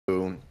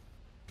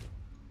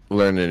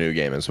learn a new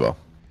game as well.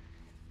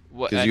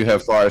 What? Because you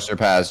have far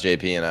surpassed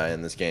JP and I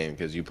in this game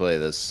because you play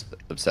this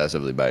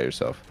obsessively by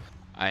yourself.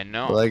 I But,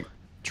 know. like,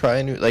 try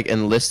a new, like,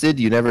 Enlisted.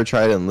 You never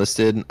tried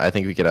Enlisted. I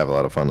think we could have a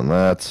lot of fun on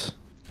that.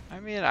 I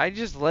mean, I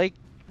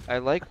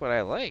like what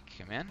I like,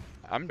 man.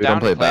 I'm We don't down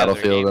to play play other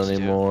Battlefield games too.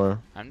 anymore.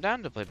 I'm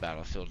down to play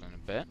Battlefield in a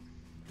bit.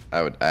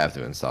 I have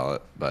to install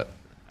it, but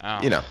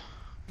Oh. you know.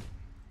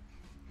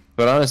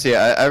 But honestly,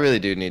 I really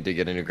do need to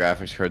get a new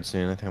graphics card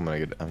soon. I think I'm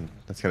gonna get.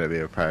 That's gonna be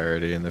a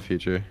priority in the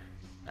future.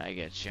 I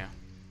get you.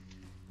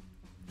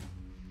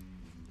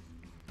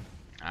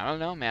 I don't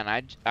know,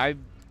 man.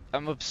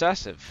 I'm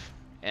obsessive,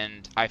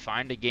 and I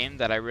find a game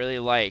that I really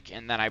like,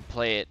 and then I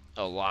play it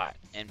a lot.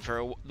 And for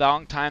a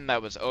long time,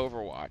 that was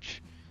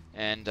Overwatch,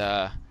 and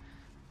I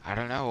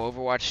don't know.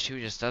 Overwatch 2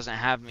 just doesn't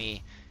have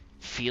me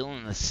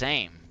feeling the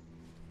same,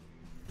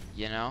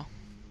 you know?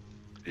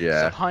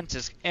 Yeah. So Hunt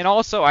is, and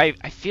also I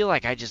feel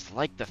like I just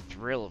like the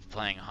thrill of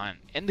playing Hunt,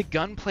 and the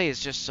gunplay is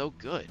just so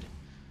good.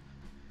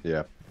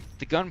 Yeah.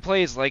 The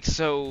gunplay is like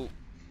so,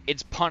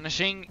 it's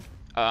punishing,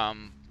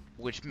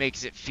 which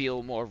makes it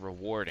feel more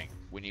rewarding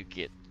when you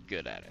get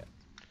good at it.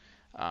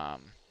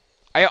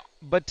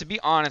 But to be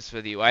honest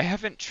with you, I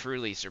haven't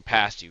truly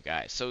surpassed you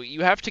guys. So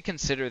you have to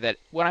consider that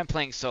when I'm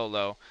playing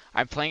solo,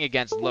 I'm playing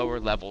against lower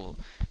level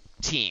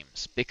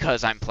teams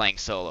because I'm playing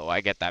solo.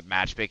 I get that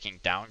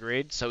matchmaking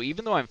downgrade. So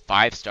even though I'm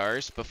 5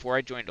 stars, before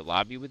I joined a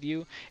lobby with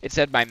you, it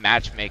said my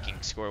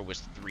matchmaking score was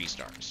 3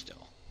 stars still.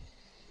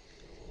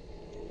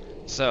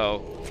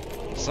 So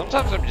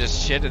sometimes I'm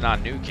just shitting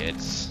on new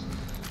kids.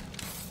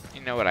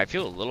 You know what? I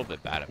feel a little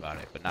bit bad about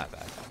it, but not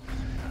that bad.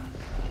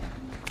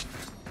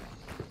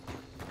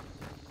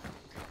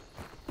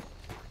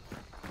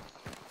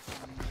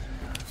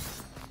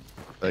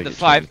 Like the it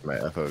 5. changed my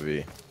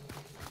FOV.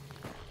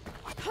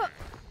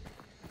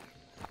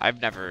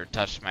 I've never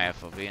touched my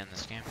FOV in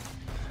this game.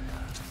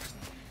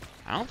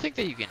 I don't think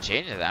that you can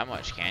change it that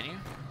much, can you?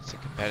 It's a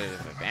competitive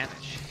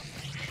advantage.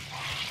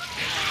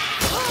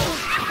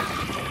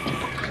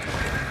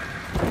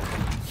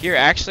 Here,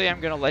 actually, I'm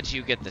gonna let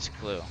you get this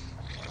clue.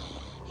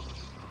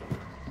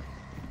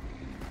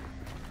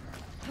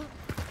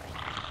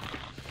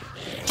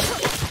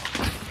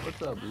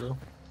 What's up, Blue?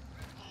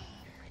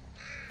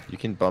 You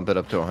can bump it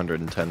up to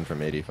 110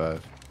 from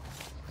 85.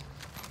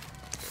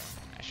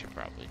 I should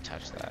probably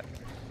touch that.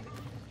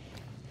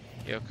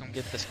 Yo, come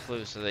get this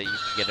clue so that you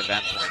can get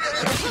event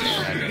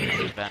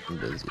points. I'm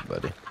busy,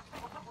 buddy.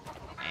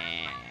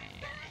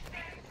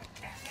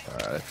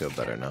 Alright, I feel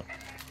better now.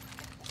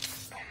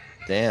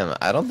 Damn,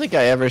 I don't think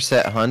I ever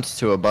set Hunt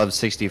to above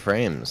 60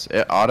 frames.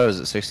 It autos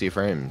at 60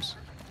 frames.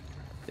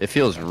 It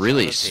feels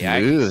really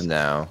smooth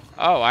now.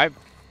 Oh, I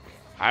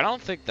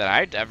don't think that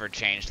I'd ever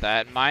change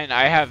that. Mine,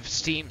 I have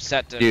Steam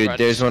set to. Dude,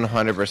 there's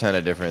 100%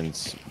 a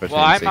difference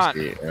between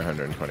 60 and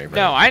 120 frames.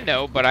 No, I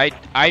know, but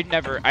I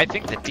never. I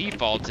think the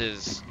default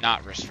is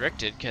not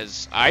restricted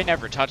because I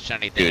never touched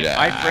anything. Dude,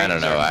 I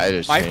don't know. I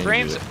just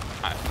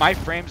my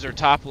frames are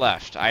top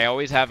left. I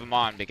always have them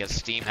on because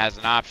Steam has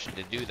an option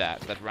to do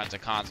that. That runs a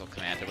console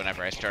command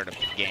whenever I start up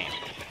the game.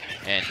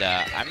 And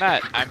I'm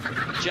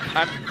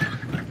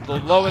the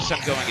lowest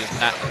I'm going is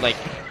not like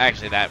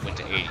actually that went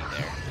to 80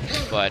 there.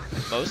 But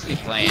mostly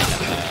playing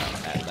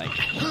at like.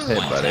 Hey,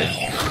 buddy.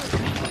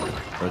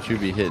 Don't you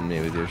be hitting me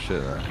with your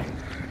shit, huh?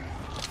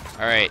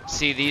 Alright,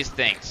 see these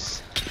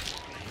things.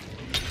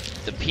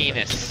 The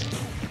penis.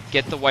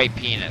 Get the white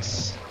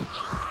penis.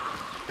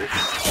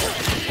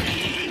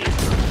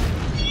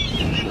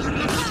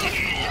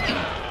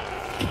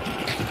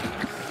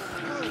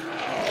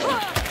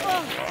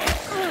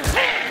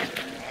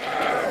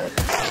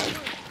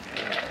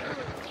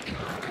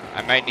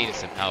 I might need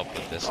some help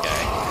with this guy. I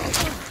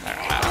don't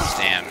know how to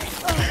stand.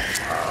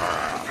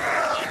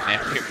 Man,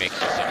 you're making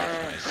so much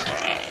noise.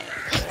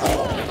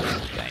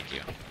 Thank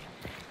you.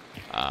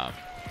 Oh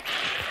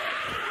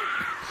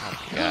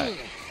my god.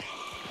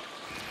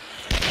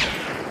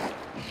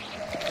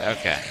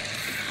 Okay.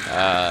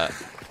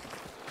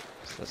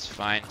 So let's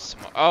find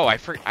some more. Oh,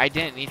 I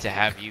didn't need to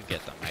have you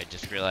get them. I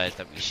just realized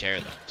that we share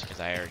them because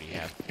I already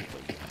have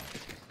what you have.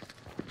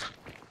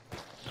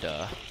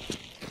 Duh.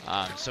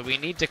 So we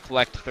need to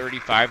collect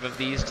 35 of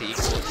these to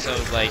equal, so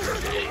like,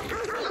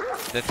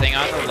 the thing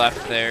on the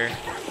left there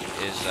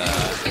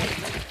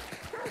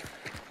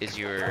is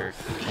your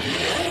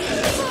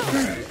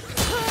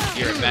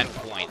event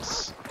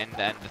points, and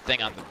then the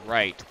thing on the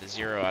right, the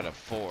 0 out of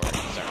 4,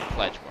 is our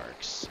pledge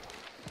marks.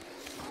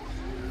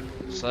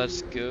 So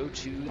let's go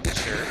to the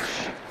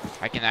church.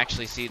 I can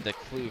actually see the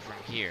clue from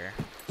here.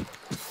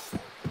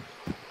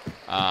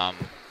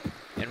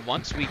 And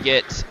once we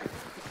get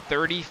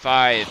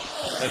 35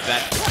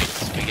 event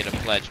points, we get a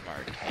pledge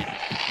mark, and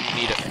you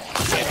need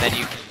and then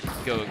you can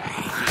go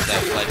use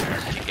that pledge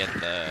mark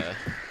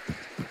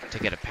to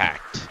get a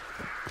pact.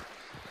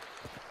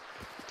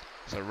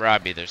 So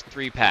Robbie, there's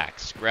 3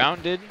 packs.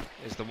 Grounded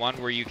is the one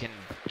where you can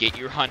get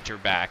your hunter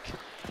back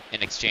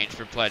in exchange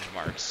for pledge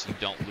marks. You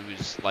don't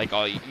lose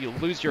you'll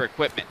lose your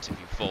equipment if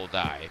you full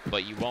die,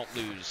 but you won't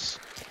lose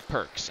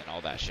perks and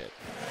all that shit.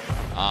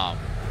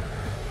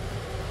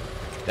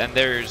 Then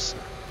there's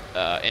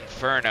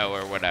Inferno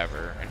or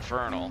whatever,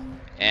 Infernal,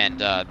 and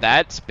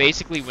that's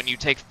basically when you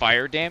take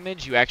fire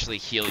damage, you actually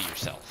heal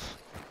yourself.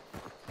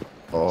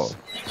 Oh.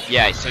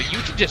 Yeah, so you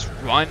can just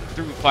run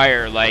through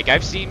fire. Like,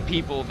 I've seen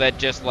people that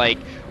just, like,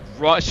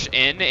 rush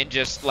in and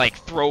just, like,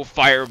 throw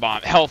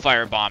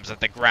hellfire bombs at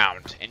the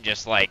ground and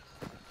just, like,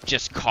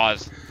 just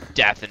cause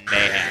death and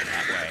mayhem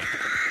that way.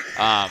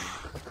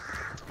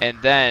 And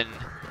then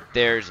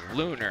there's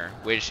Lunar,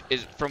 which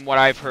is, from what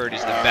I've heard,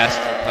 is the best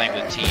for playing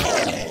with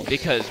teams,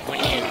 because when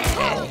you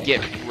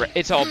get,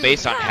 it's all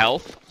based on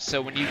health,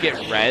 so when you get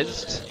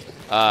rezzed,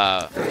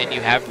 and you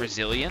have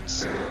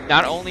resilience,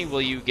 not only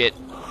will you get,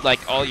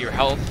 like, all your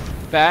health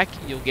back,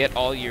 you'll get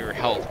all your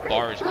health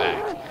bars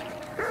back.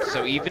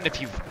 So even if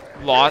you've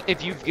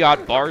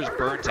got bars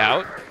burnt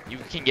out, you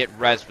can get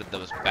res with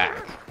those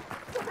back.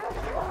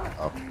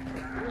 Oh.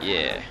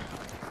 Yeah.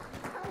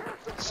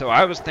 So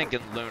I was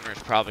thinking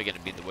Lunar's probably going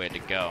to be the way to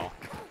go.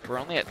 We're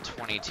only at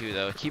 22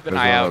 though. Keep an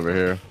eye out over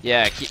here.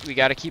 Yeah, we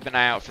got to keep an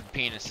eye out for the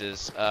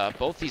penises.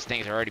 Both these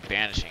things are already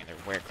vanishing. They're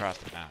way across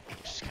the map,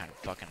 which is kind of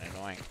fucking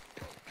annoying.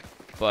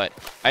 But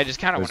I just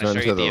kind of want to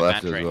show you the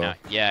event right now.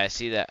 Yeah, I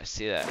see that. I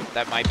see that.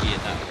 That might be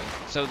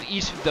enough. So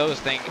each of those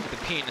things, the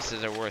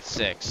penises are worth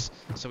 6.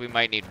 So we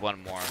might need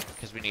one more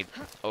because we need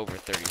over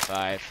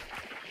 35.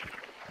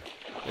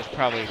 There's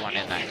probably one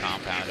in that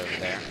compound over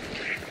there.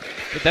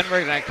 But then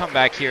we're gonna come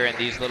back here, and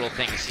these little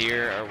things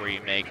here are where you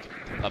make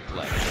a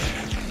pledge.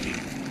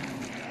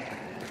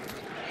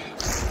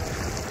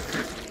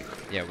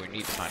 Yeah, we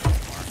need to find one more.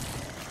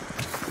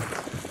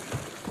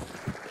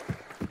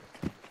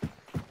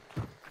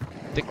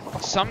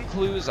 Some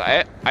clues,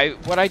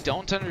 what I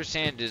don't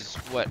understand is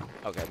what.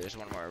 Okay, there's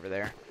one more over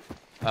there.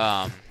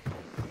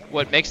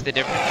 What makes the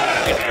difference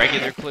between a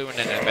regular clue and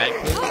an event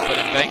clue? But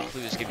event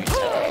clues give you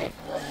 10.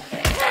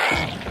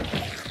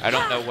 I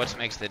don't know what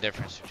makes the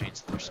difference between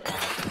their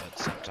spawns, but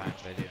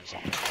sometimes they do and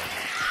sometimes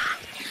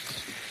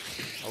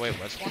they don't. Oh wait,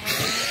 what's one?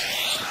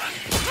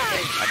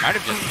 I might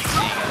have just been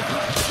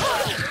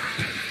seeing it.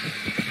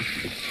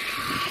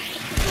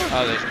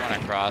 Oh, there's one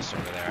across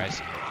over there. I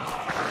see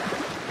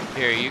it.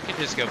 Here, you can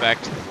just go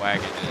back to the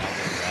wagon and I'll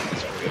go grab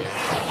this for you.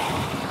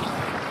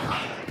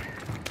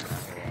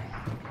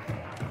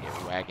 Get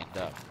wagoned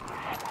up.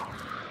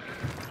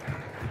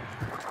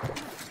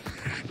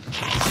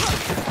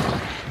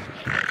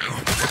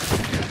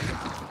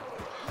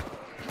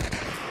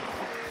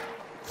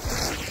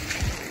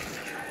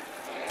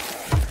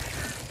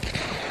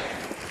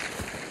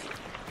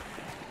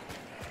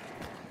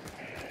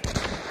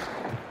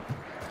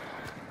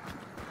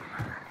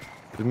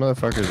 These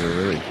motherfuckers are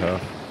really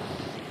tough.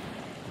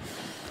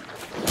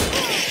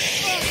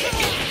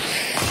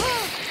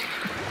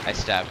 I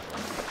stabbed.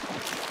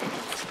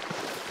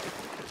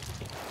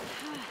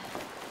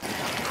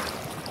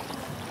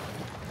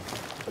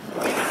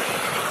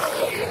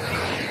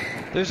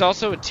 There's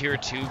also a tier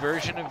 2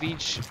 version of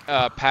each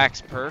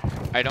PAX perk.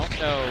 I don't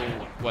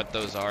know what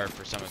those are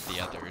for some of the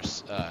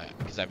others,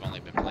 because I've only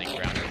been playing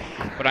Grounded.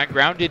 But on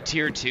Grounded,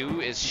 tier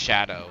 2 is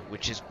Shadow,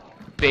 which is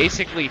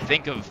basically,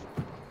 think of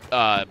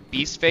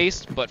Beast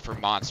Faced, but for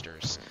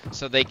monsters.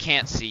 So they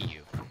can't see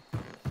you,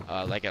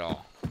 like at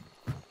all.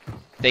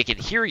 They can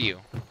hear you,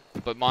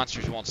 but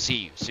monsters won't see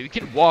you. So you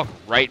can walk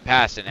right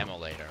past an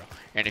immolator.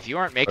 And if you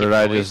aren't making noise...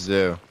 What did I just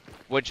do?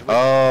 Which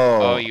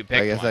oh, you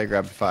picked I guess one. I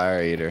grabbed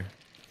Fire Eater.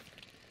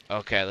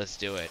 Okay, let's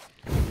do it.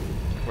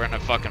 We're gonna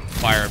fucking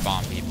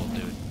firebomb people,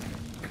 dude.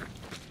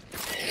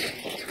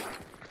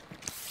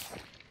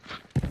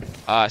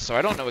 So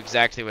I don't know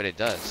exactly what it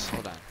does.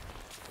 Hold on.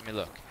 Let me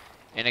look.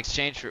 In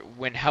exchange for...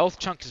 When health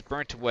chunk is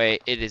burnt away,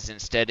 it is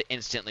instead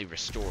instantly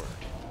restored.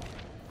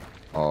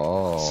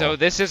 Oh. So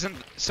this isn't...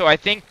 So I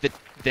think the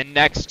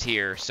next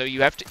tier... So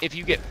you have to... If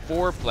you get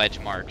 4 pledge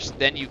marks,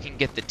 then you can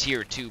get the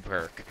tier 2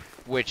 perk.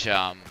 Which,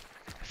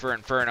 for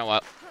Infernal,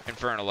 I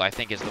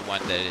think is the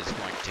one that is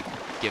going to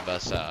give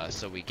us,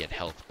 so we get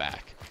health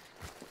back.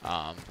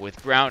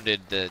 With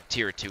Grounded, the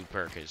tier 2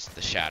 perk is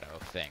the Shadow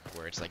thing,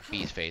 where it's like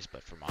Beast Face,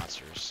 but for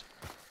monsters.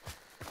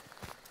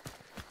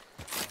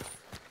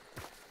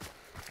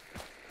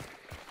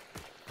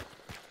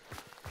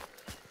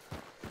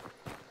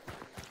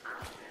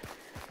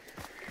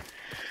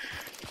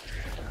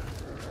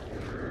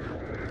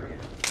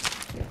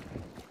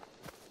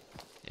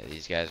 Yeah,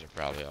 these guys are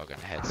probably all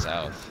gonna head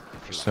south.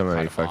 So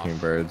many fucking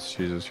birds,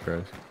 Jesus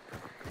Christ.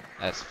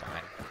 That's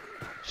fine.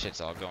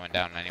 Shit's all going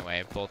down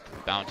anyway. Both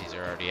bounties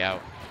are already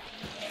out.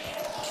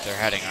 They're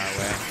heading our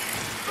way.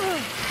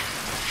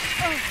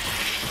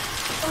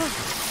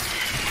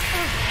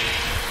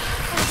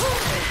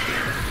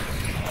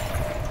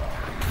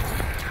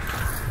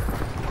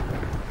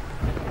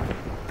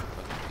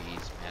 Fucking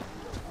bees, man.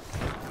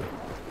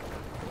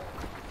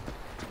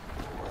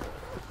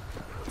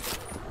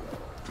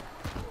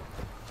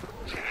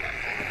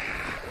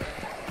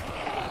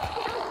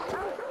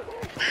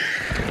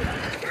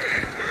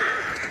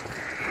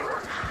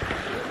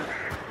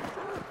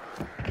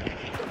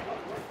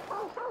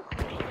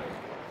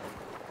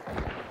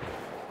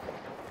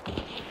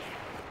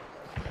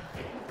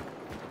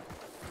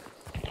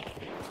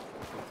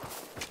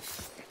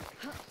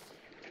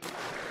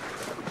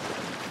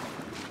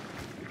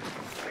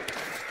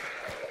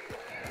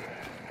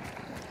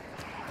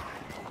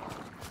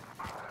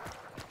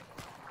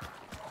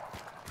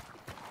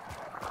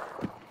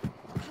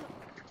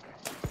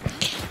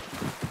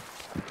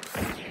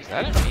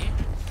 that a me?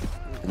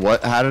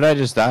 What? How did I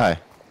just die?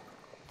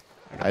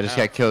 I just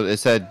know. got killed. It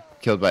said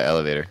killed by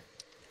elevator.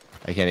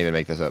 I can't even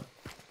make this up.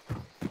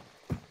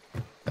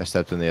 I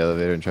stepped in the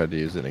elevator and tried to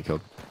use it and it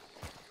killed.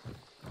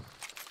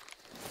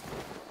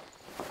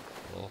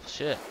 Well,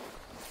 shit.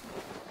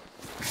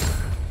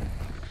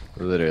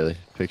 Literally.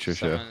 Picture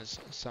show.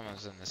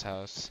 Someone's in this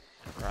house.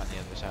 Or on the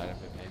other side of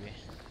it, maybe.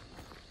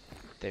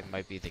 They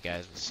might be the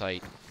guys with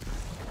sight.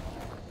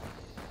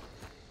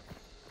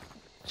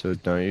 So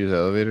don't use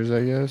elevators,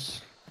 I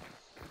guess?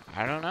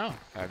 I don't know.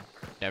 I've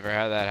never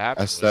had that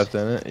happen. I stepped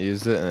in it,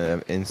 used it,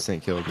 and it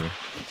instant killed me.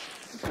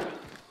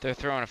 They're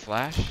throwing a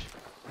flash?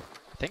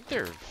 I think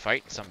they're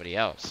fighting somebody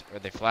else. Or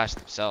they flashed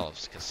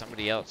themselves, because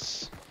somebody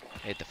else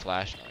made the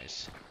flash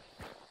noise.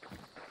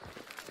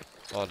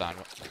 Hold on.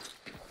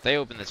 If they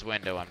open this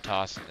window, I'm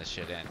tossing this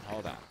shit in.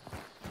 Hold on.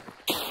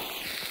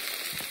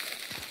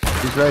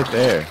 He's right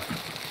there.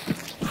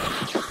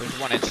 There's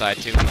one inside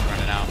too, he's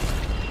running out.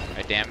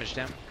 I damaged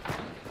him.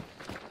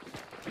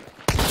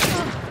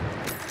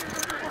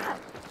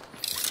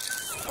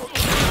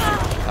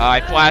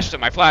 I flashed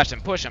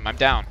him, push him, I'm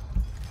down.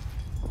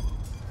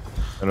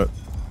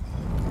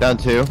 Down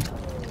 2.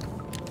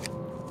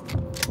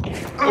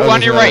 Oh,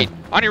 on your right!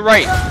 On your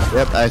right!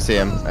 Yep, I see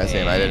him. I see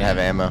him. I didn't have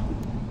ammo.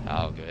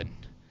 Oh, good.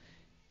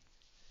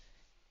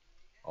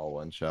 All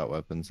one-shot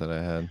weapons that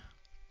I had.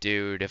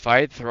 Dude, if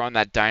I had thrown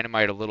that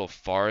dynamite a little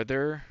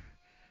farther,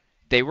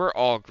 they were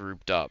all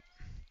grouped up.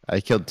 I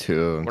killed 2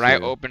 of them. When I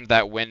opened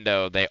that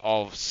window, they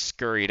all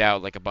scurried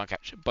out like a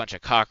bunch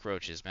of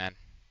cockroaches, man.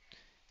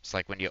 It's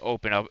like when you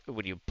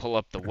pull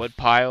up the wood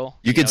pile.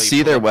 You could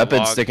see their weapons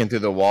log. sticking through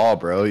the wall,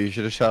 bro. You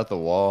should have shot the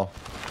wall.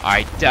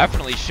 I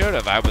definitely should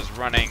have. I was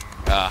running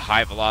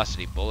high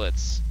velocity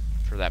bullets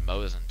for that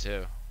Mosin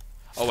too.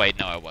 Oh wait,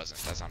 no, I wasn't.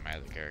 That's not my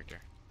other character.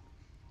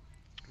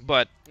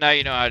 But now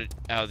you know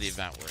how the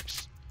event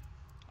works.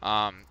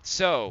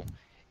 So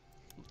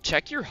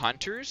check your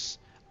hunters.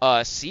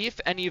 See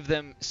if any of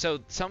them. So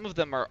some of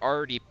them are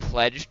already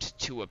pledged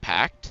to a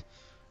pact.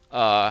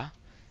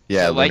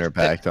 Yeah, so Lunar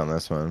Pact on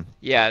this one.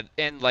 Yeah,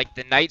 and like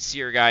the Night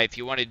Seer guy, if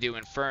you want to do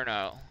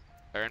Inferno,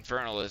 or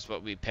Infernal is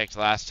what we picked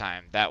last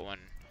time, that one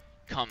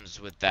comes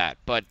with that.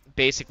 But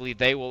basically,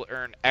 they will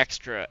earn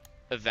extra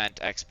event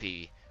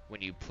XP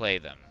when you play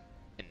them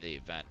in the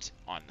event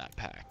on that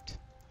pact.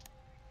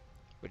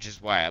 Which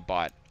is why I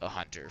bought a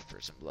Hunter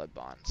for some Blood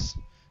Bonds.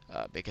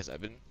 Because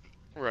I've been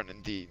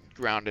running the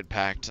Grounded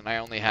Pact, and I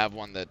only have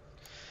one that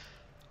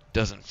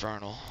does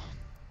Infernal.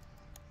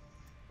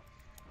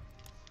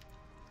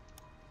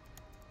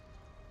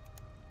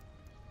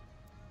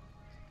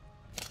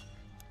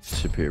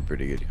 Should be a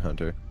pretty good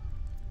hunter.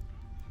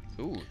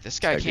 Ooh, this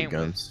guy came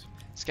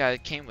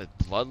with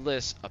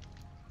Bloodless, a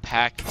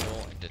Pack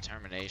Mule, and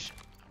Determination.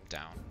 I'm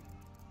down.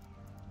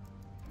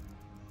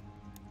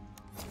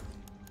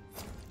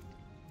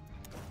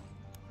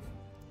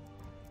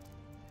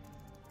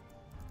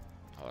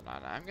 Hold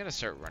on, I'm gonna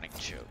start running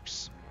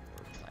chokes when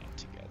we're playing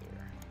together.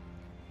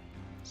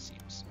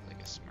 Seems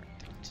like a smart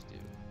thing to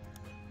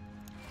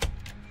do.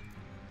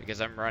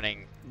 Because I'm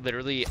running,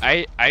 literally,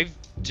 I've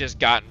just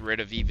gotten rid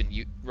of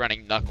even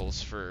running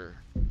knuckles for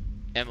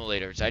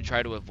emulators. I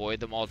try to avoid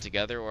them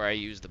altogether, or I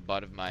use the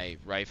butt of my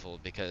rifle,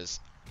 because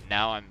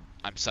now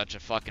I'm such a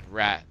fucking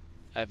rat.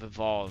 I've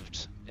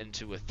evolved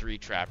into a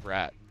 3-trap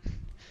rat.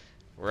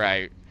 Where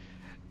I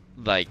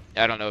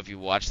don't know if you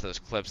watched those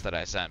clips that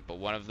I sent, but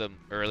one of them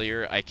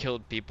earlier, I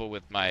killed people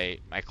with my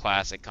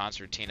classic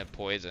Concertina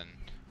poison,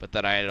 but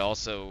that I had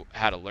also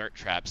had alert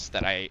traps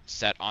that I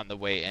set on the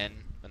way in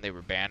when they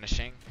were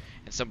banishing,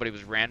 and somebody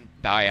ran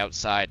by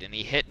outside, and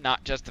he hit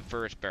not just the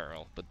first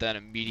barrel, but then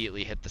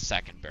immediately hit the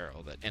second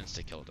barrel that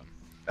insta-killed him.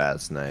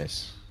 That's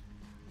nice.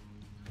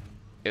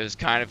 It was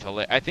kind of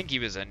hilarious. I think he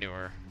was a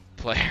newer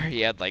player. He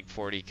had like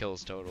 40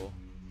 kills total.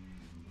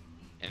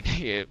 And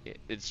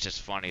it's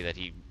just funny that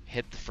he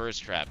hit the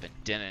first trap and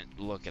didn't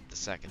look at the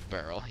second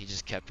barrel. He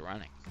just kept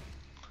running.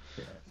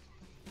 Yeah.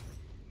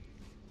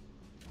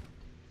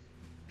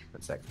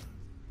 1 second.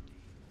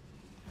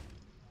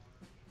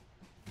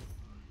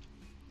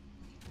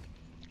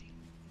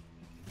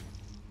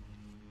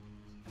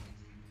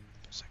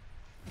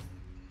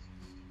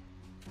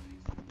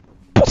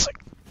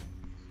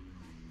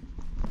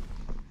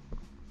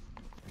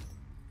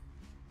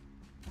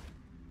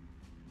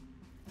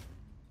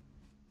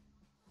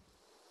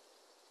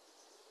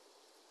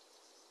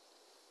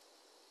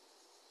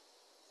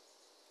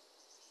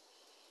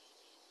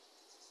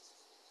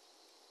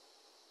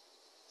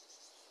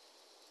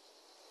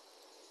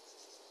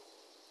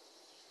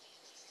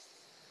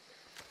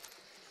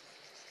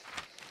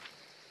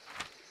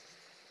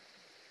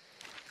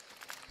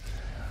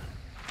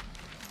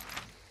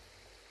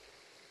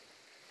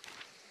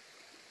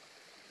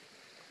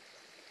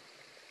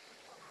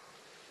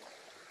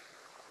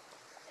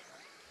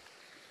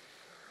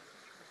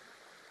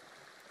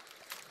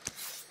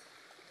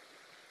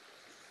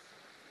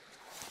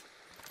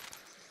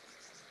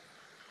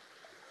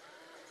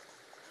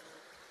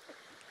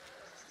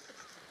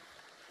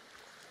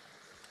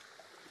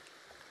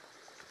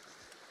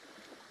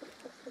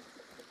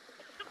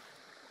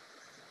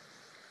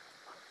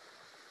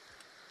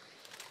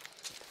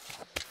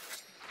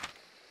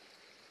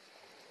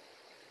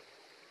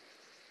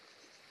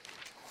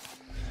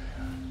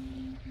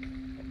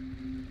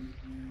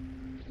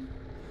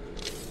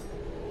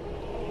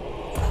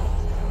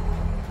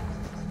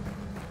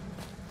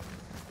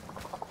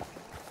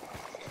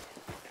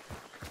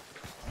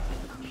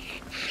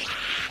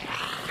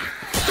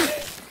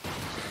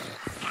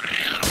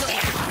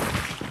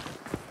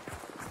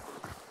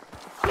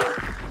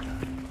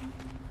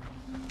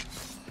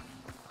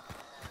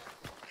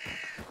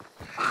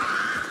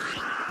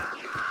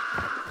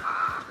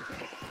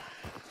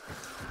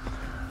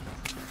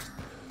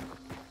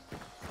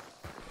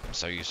 I'm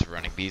so used to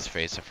running Beast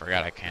Face, I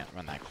forgot I can't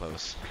run that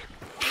close.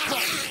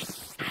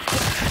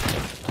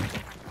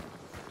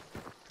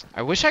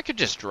 I wish I could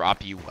just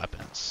drop you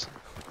weapons.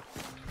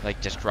 Like,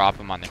 just drop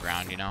them on the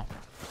ground, you know?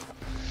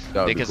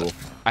 That would Because be cool.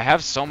 I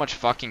have so much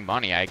fucking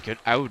money, I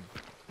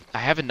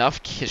have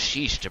enough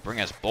Kashish to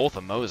bring us both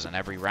a Mosin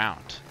every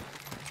round.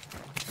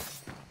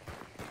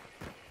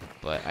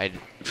 But I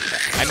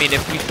mean,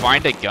 if we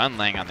find a gun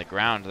laying on the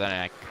ground, then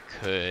I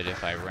could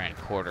if I ran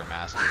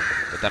Quartermaster.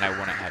 But then I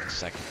wouldn't have a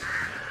second.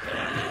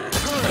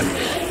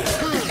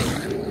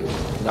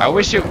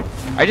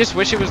 I just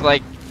wish it was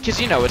like,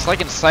 cause you know, it's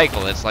like in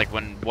Cycle. It's like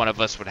when one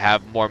of us would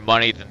have more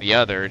money than the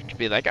other, it could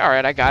be like, all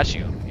right, I got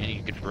you, and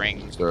you could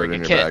bring a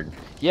kit.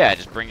 Yeah,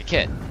 just bring a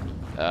kit.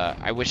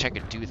 I wish I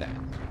could do that.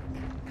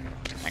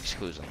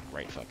 Exclu's like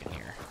right fucking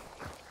here.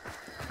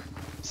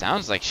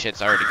 Sounds like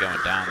shit's already going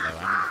down though.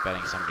 I'm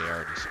betting somebody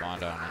already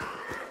spawned on it.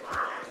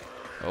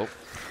 Oh.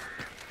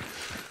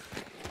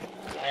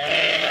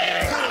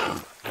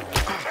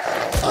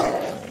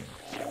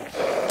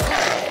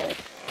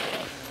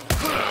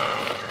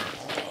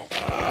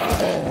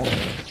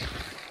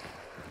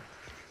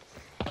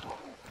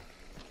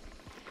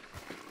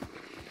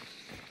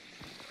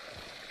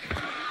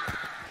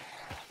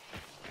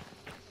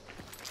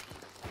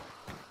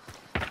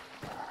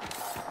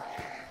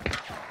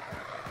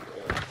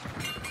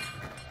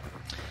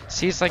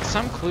 See, it's like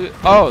some clue.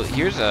 Oh,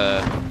 here's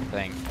a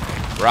thing.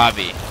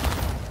 Robbie,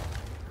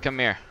 come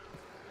here.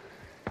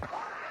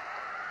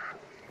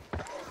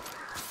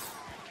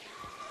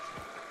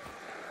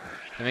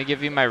 Let me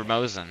give you my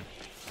Mosin.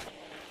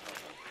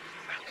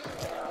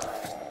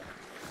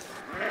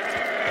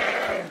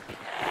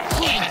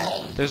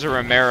 There's a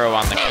Romero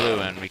on the clue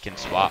and we can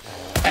swap.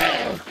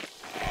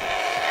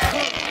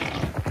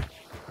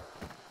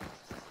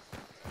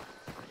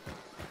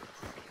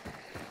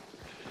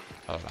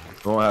 Hold on.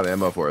 I won't have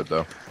ammo for it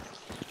though.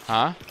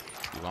 Huh?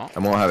 You won't? I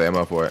won't have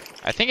ammo for it.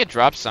 I think it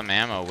drops some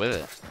ammo with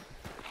it.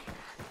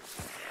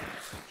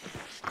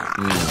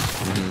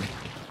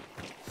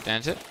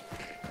 Didn't it?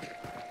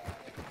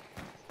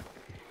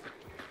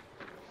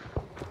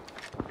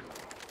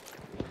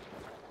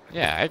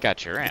 Yeah, I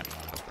got your ammo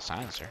out of the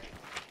silencer.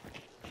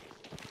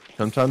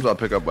 Sometimes I'll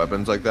pick up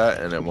weapons like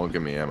that and it won't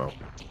give me ammo.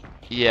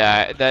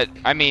 Yeah,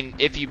 I mean,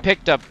 if you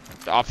picked up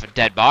off of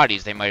dead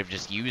bodies, they might have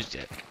just used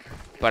it.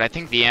 But I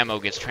think the ammo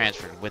gets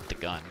transferred with the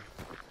gun.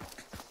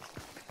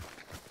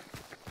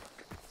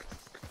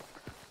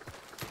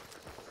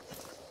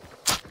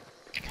 God,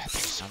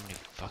 there's so many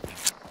fucking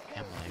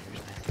emulators,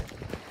 man.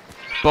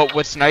 But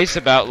what's nice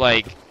about,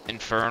 like,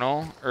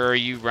 Infernal, or are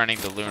you running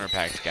the Lunar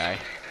Pact guy?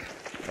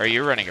 Or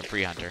you're running a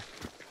pre-hunter?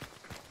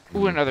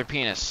 Ooh, another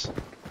penis.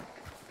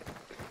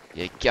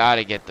 You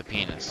gotta get the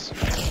penis.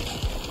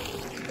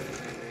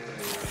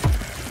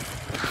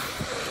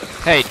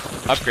 Hey,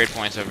 upgrade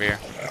points over here.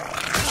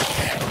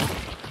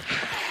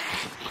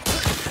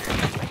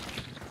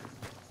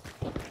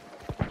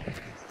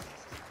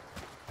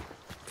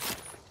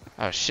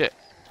 Oh shit.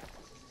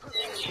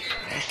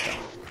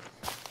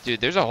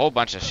 Dude, there's a whole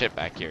bunch of shit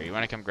back here. You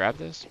wanna come grab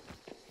this?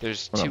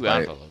 There's 2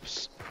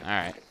 envelopes.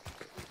 Alright.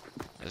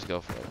 Let's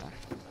go for it then.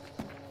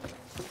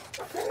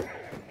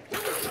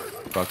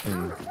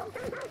 Fucking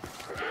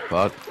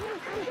fuck.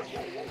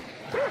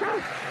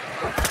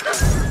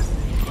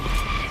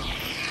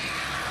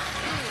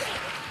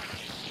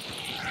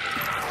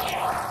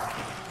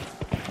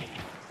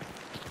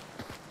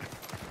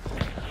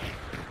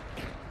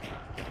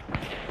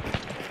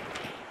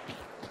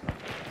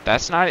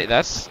 That's not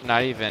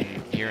even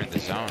here in the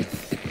zone.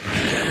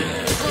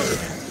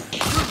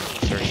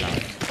 Search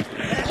zone.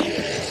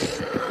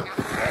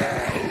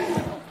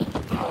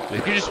 We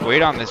could just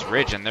wait on this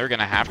ridge and they're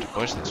gonna have to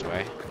push this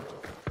way.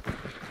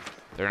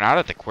 They're not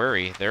at the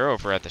quarry, they're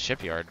over at the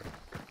shipyard.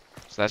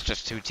 So that's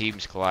just 2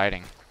 teams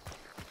colliding.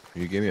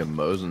 You gave me a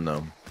Mosin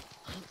though.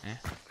 Yeah.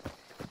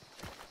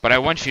 But I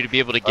want you to be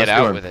able to get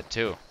out with it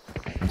too.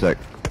 One sec.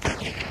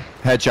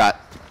 Headshot.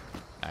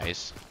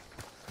 Nice.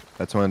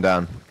 That's one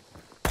down.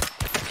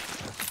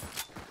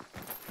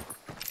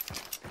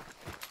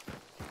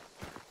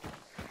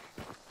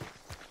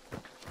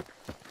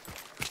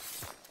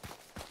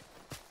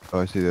 Oh,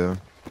 I see the other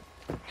one.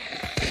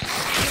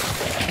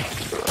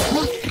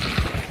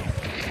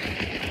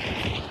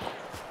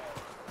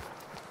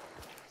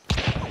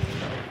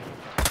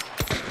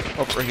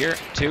 Over here,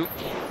 2.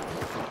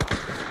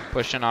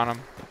 Pushing on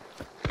him.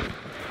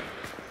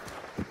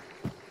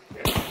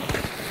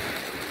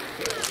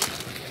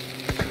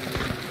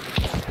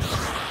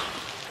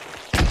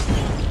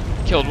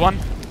 Killed one.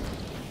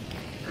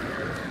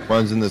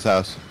 One's in this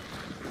house.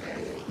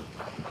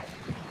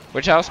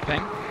 Which house,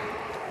 ping?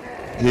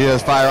 He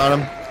has fire on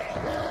him.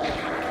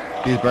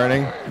 He's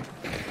burning.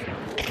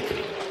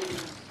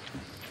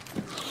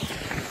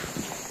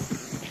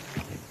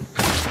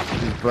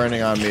 He's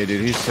burning on me,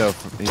 dude. He's so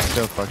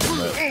fucking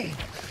lit.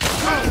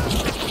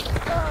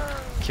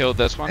 Killed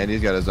this one. And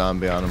he's got a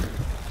zombie on him.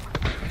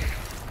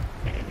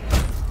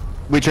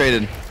 We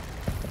traded.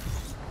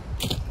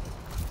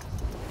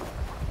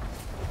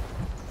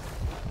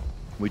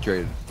 We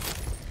traded.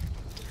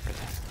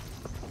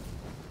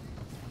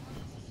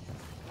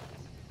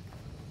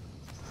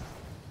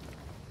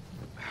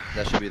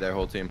 That should be their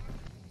whole team.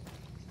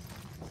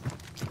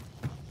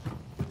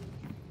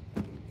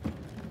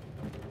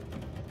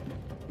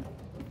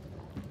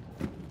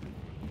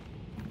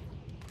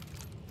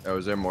 Oh,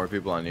 is there more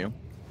people on you?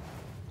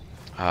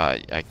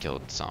 I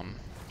killed some.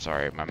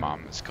 Sorry, my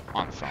mom is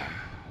on the phone.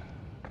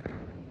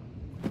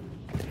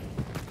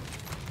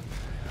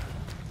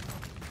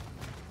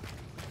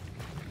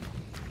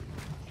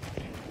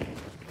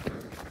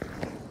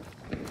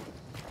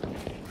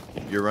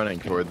 You're running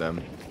toward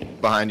them.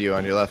 Behind you,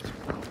 on your left.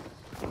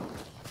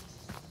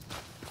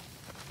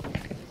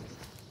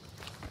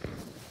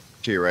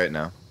 To your right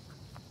now.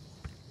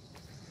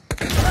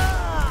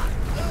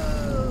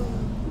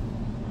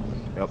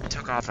 Yep. I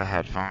took off a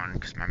headphone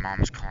because my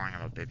mom's calling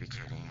about baby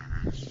kitty.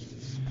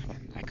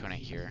 And I couldn't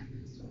hear.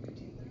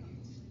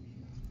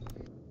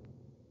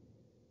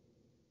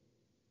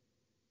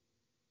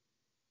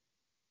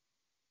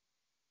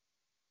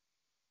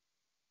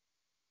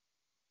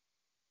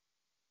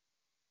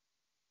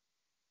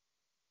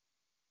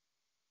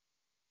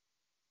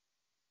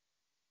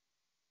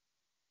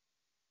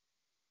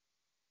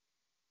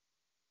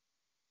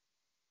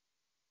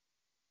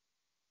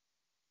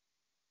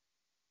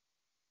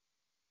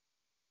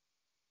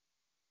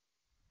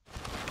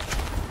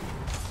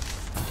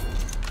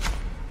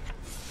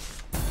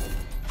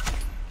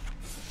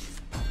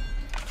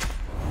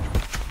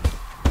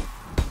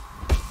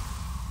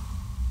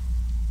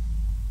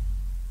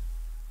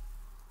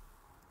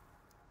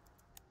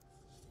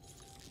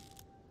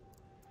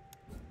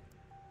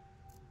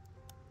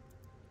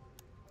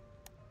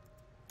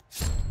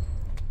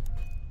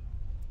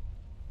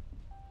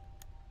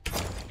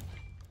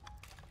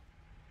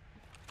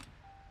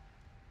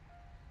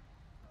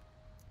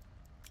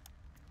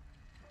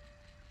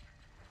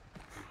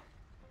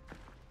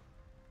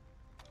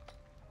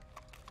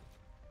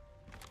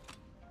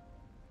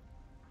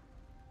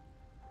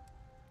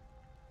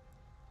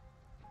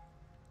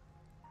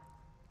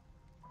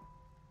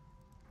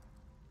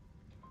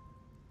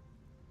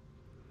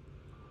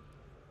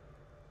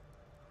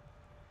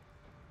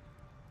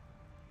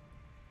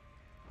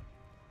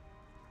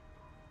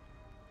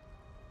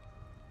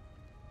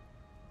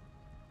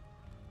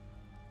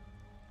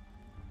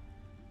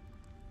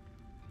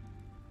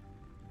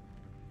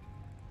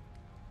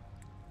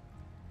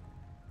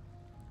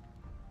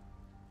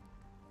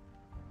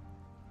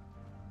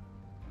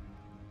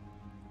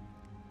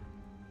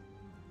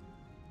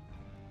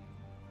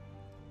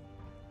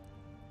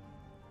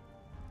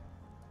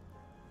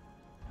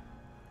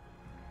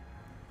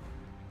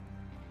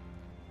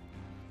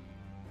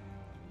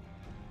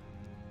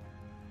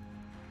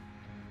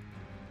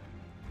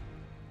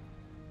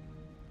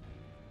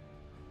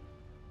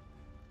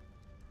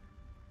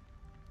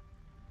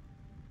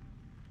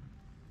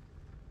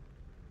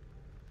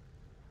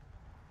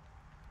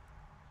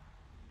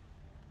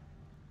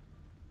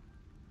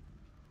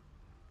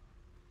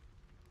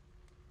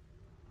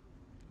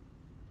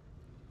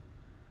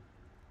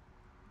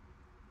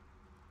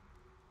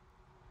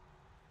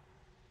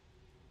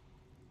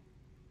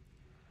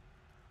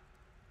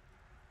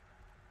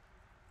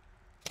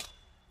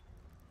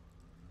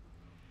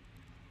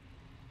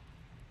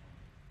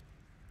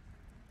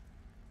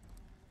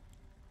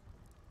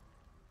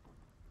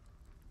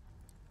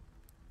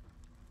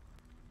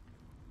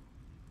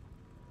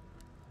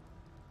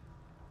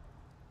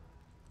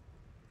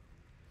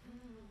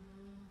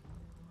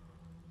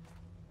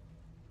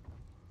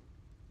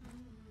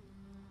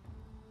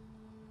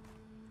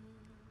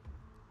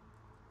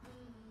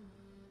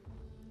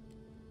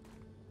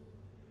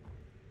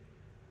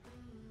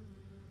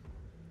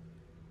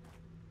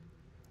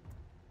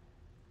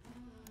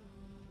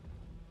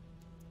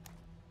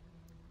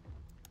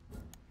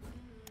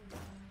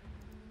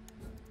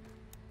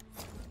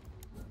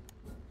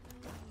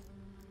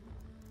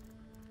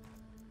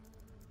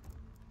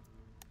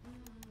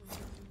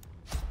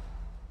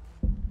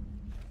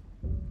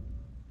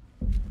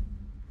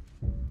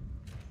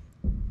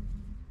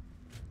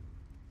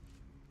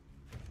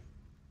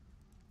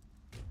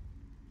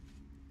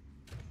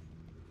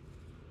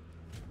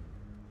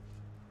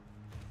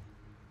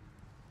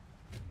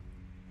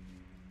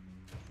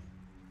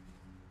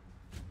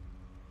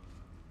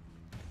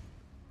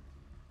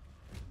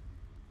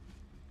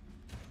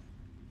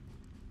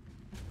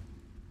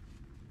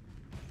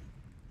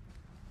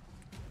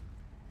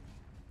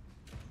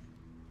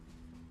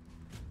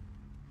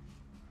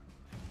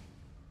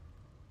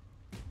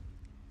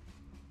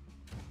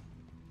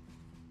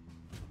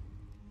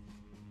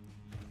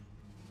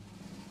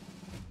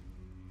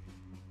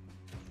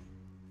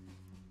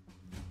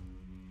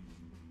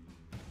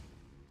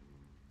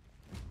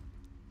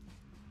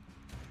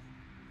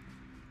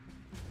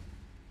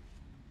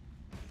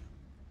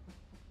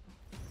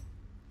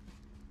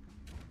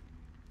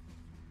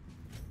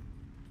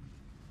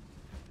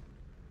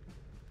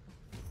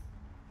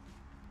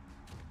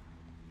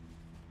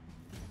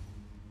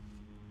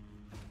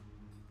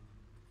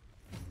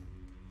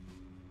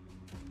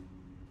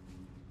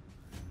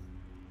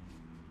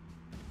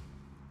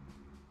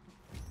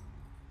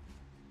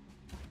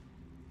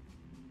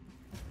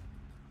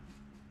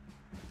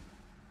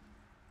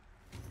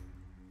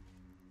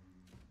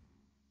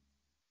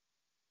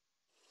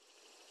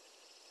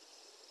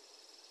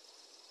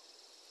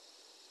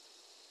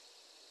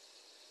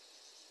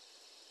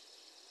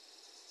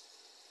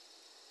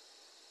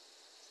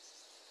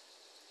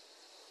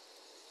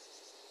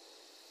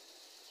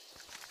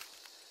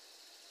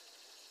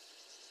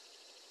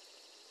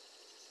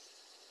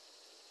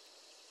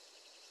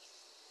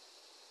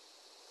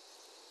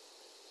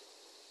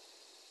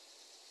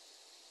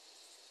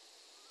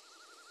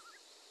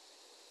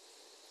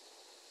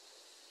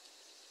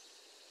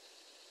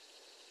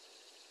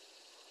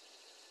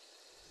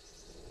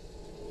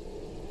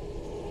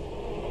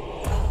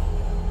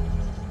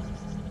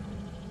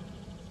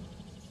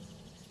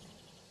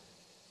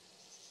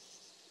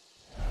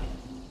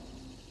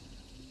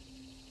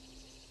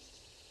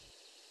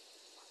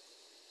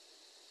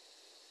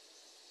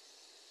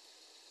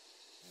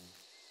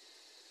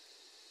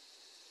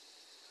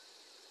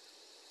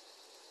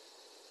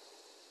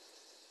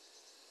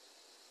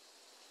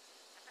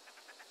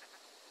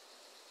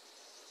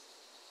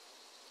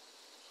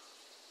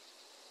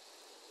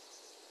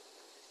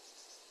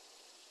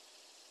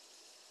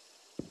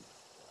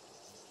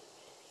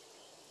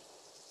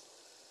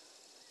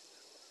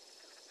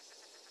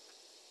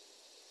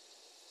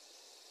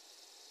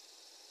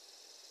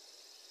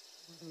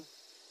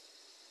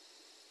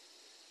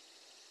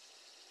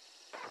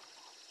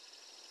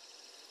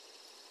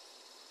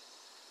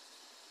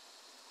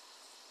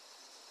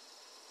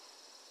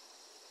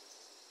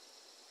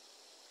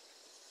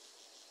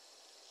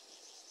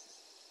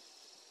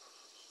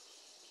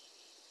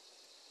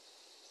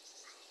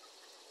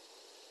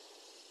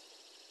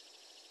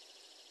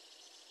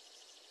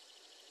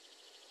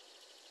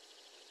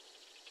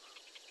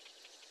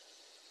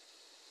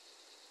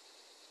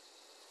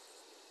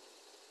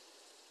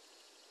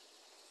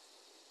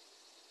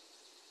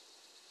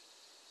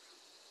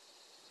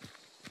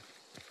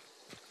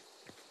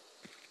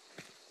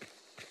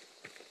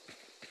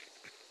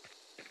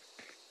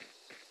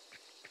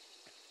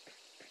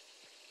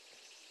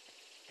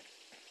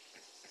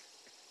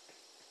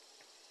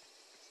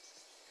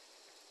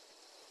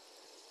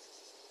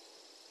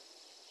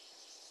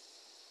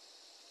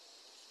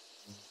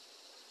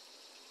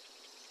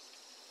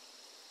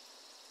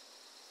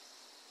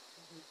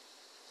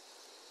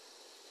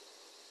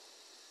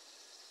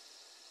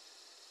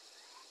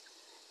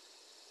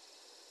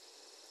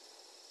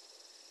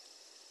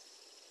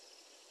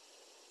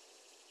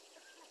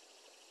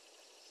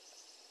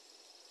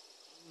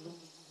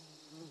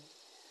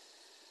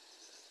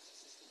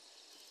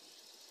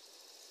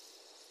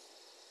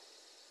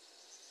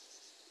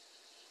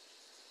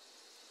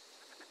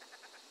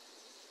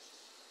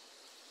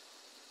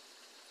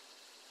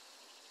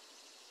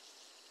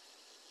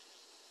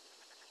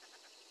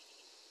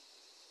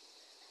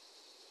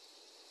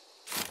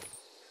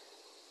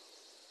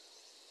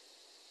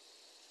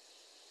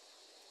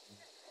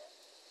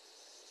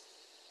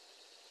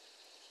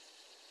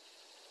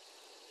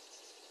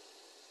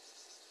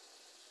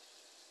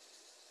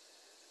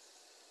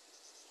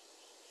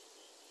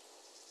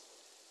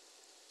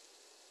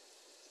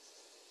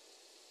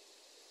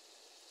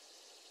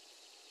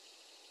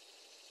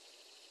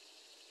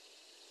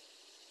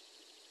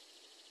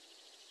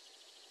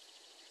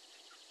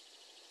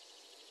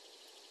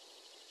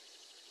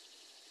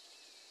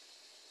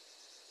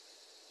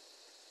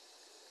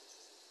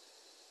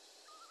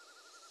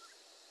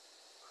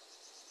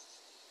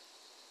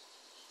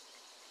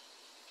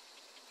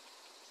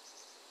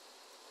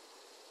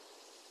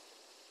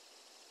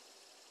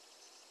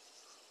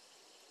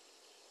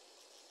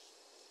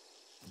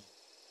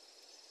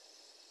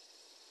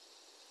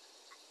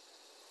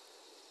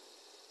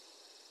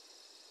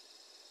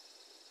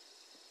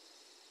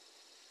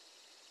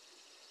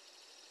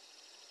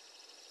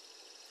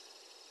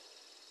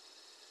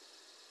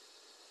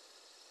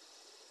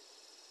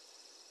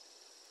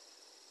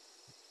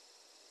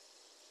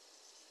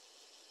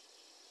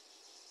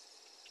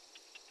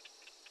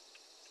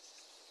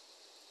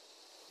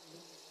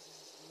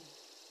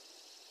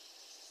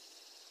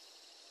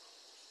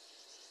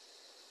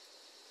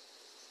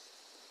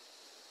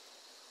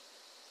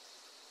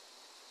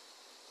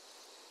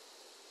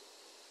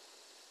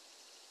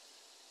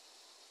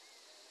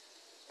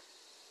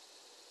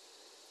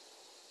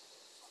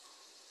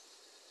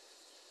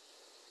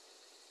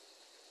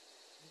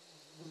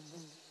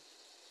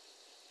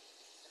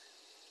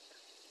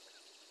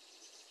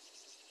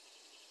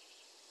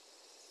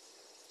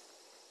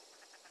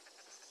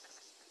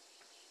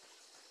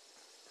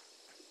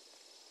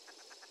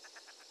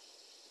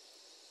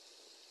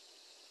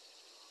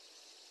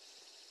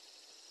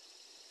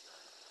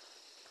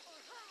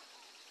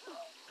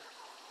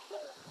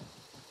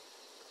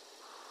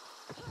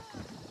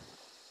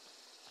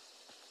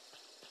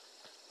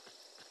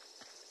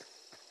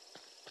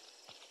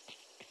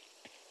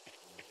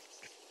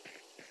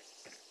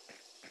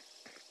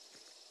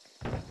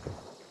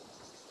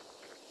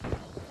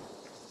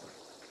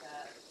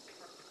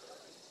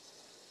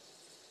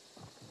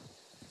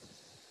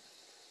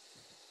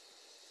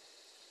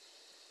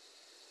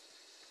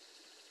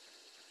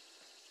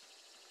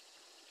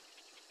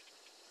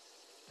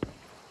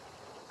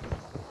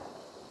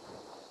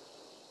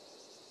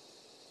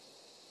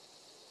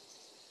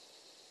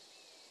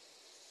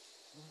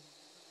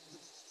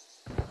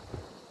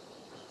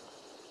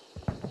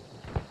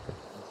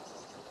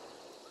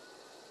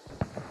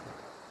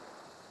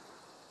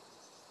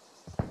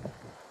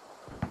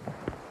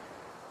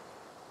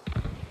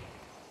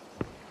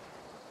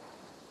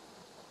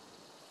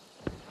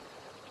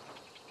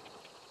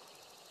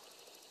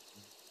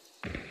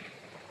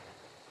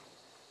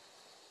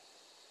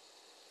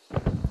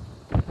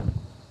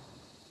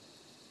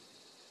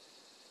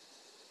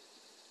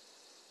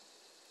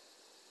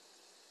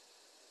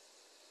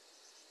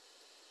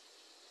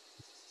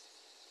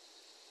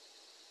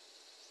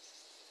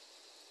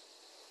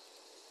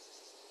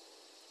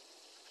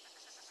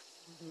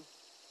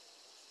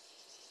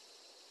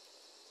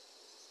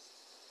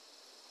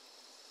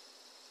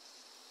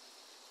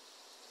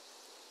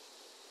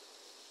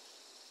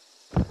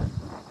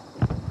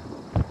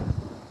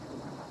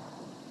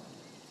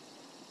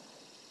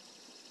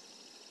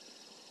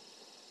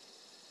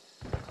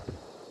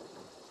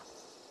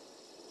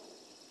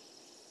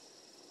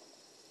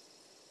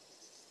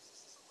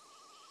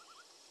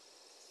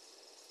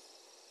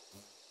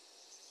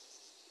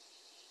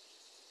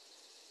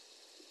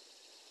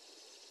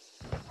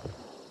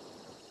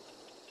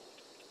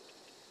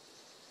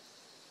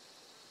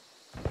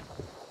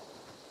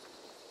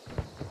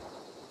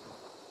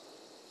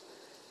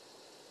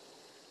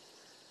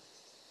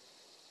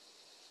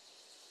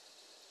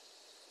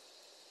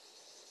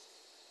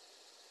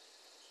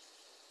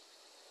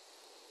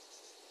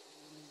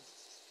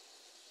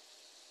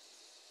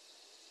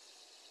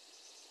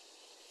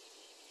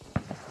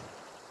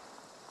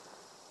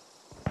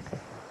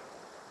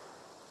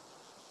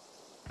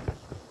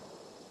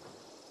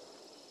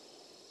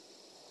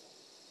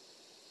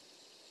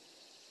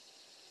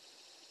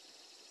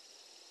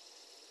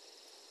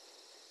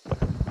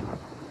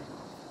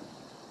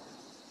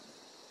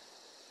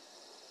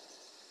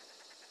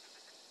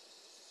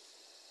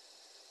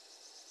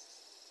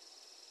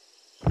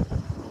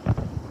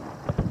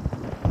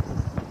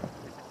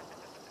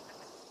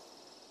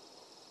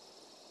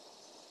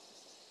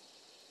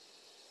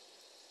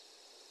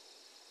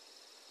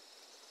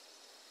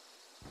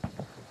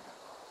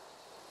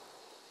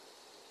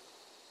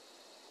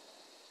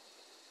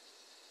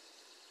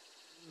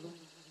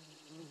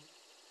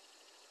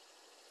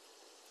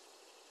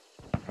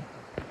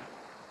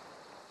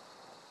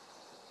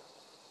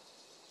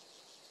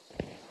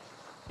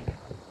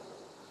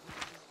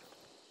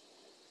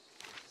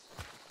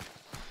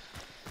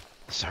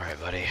 Sorry,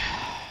 buddy.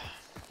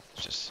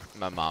 It's just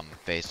my mom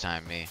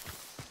FaceTimed me.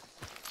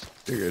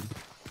 You're good.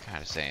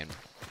 Kind of saying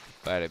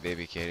bye to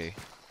baby kitty.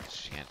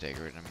 She can't take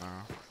her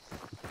tomorrow.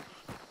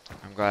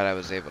 I'm glad I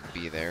was able to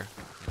be there,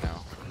 you know,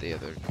 the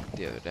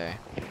other day.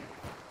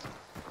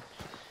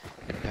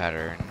 And pet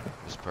her and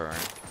was purring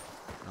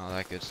and all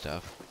that good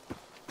stuff.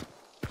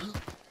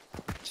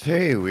 It's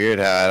very weird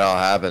how it all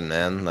happened,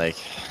 man. Like,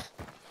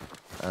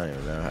 I don't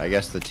even know. I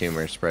guess the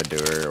tumor spread to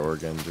her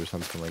organs or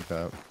something like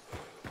that.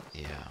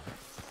 Yeah.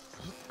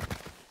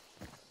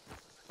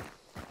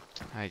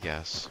 I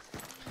guess.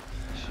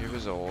 She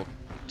was old,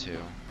 too.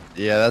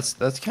 Yeah,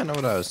 that's kind of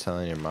what I was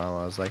telling your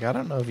mom. I was like, I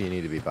don't know if you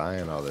need to be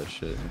buying all this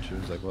shit. And she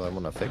was like, well, I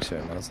want to fix her.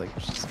 And I was like,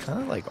 she's kind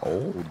of like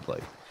old.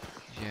 Like,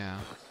 Yeah.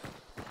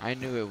 I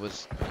knew it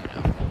was, you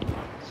know,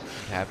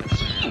 it happens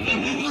to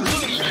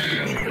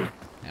her.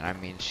 And I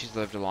mean, she's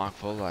lived a long,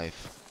 full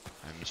life.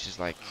 I mean, she's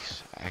like,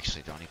 I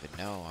actually don't even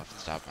know off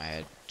the top of my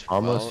head.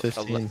 12, almost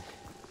 15.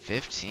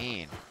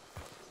 15.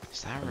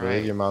 Is that I right?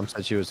 believe your mom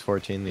said she was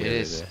 14 the other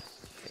day.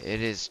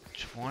 It is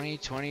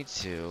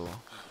 2022.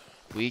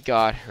 We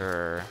got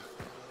her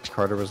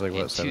Carter was like, in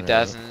what, 7 or 8?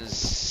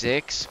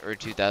 2006 or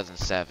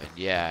 2007.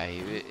 Yeah,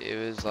 it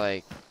was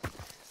like,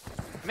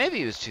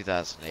 maybe it was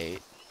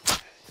 2008.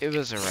 It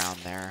was around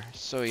there.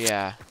 So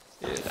yeah,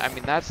 I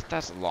mean,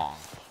 that's long.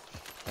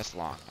 That's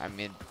long. I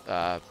mean,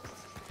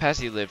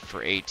 Pessy lived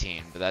for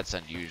 18, but that's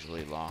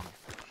unusually long.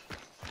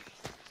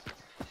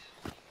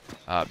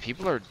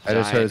 People are dying. I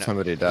just heard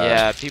somebody die.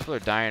 Yeah, people are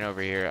dying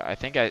over here. I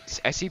think I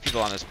see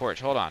people on this porch.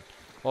 Hold on.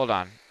 Hold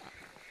on.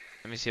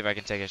 Let me see if I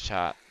can take a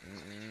shot.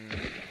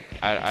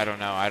 I don't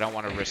know. I don't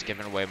want to risk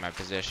giving away my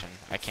position.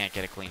 I can't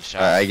get a clean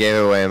shot. I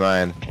gave away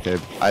mine. Dude,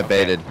 I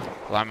baited.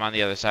 Well, I'm on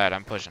the other side.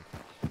 I'm pushing.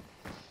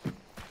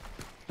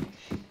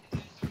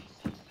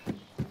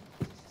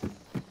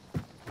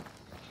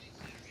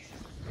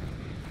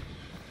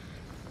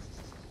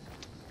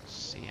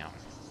 See him.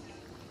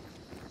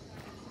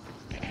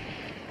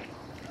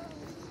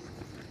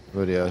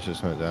 Somebody else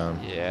just went down.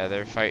 Yeah,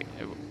 they're fighting.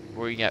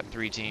 We got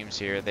 3 teams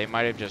here. They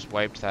might have just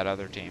wiped that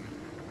other team.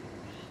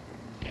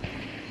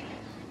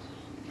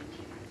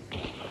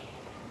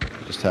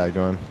 Just tagged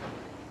one.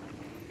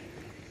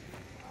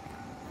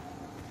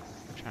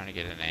 I'm trying to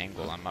get an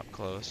angle. I'm up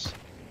close.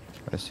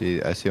 I see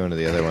one of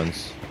the other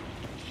ones.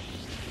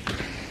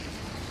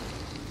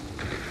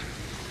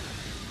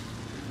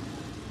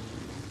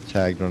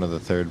 Tagged one of the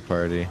third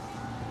party.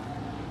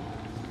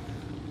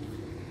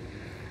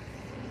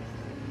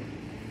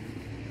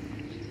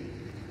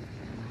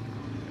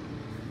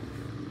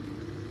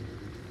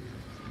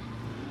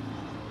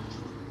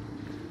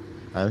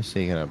 I'm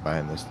sneaking up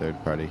behind this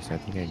third party because I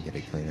think I can get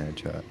a clean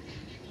headshot.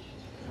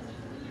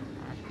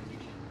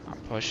 I'm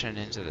pushing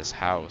into this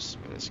house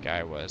where this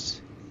guy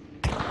was.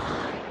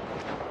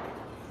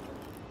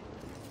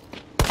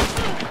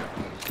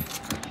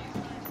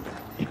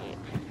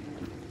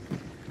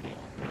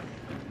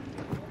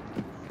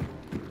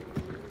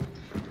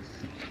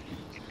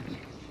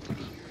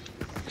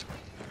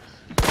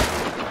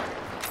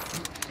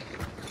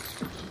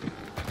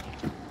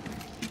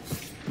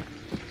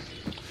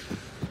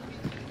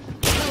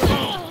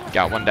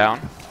 Got one down.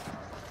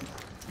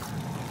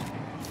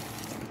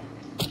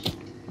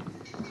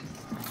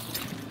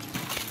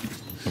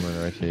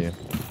 Coming right to you.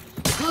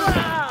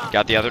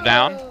 Got the other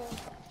down.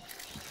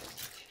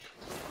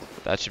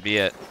 That should be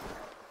it.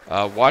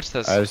 Watch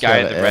this guy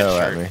in the red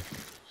shirt.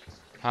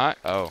 Huh?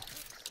 Oh.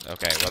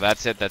 Okay, well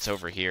that's it. That's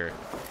over here.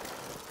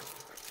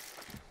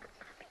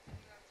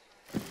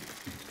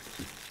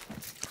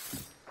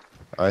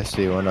 I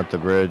see one up the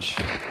bridge.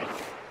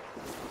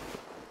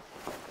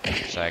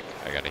 Sec,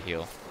 I gotta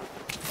heal.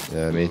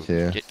 Yeah, me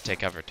too. Take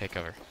cover, take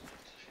cover.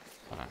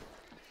 Hold on.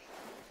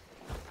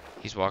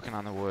 He's walking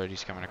on the wood,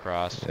 he's coming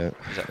across. Yep.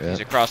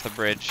 He's across the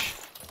bridge.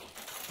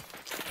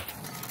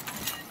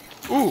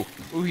 Ooh!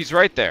 Ooh, he's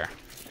right there.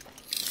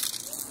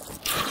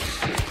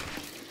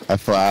 I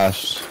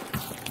flashed.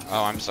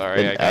 Oh, I'm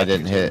sorry. I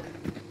didn't hit.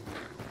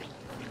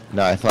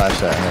 No, I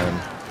flashed at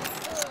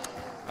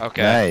him.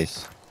 Okay.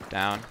 Nice.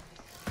 Down.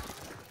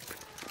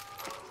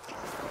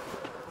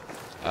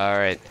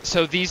 Alright,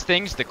 so these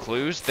things, the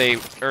clues, the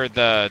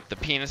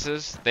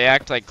penises, they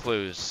act like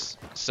clues.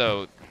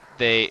 So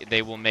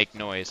they will make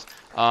noise.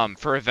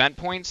 For event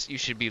points, you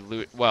should be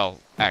well,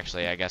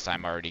 actually, I guess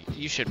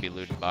you should be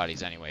looting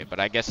bodies anyway, but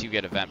I guess you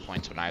get event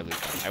points when I loot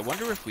them. I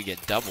wonder if we get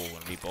double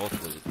when we both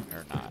loot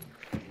or not.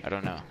 I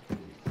don't know.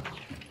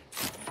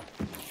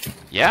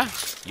 Yeah,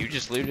 you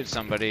just looted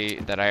somebody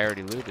that I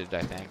already looted,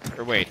 I think.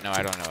 Or wait, no,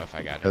 I don't know if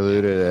I got it. I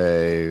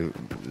looted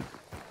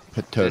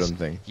a totem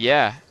thing.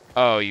 Yeah.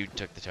 Oh, you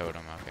took the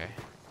totem, okay.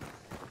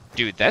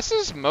 Dude, this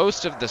is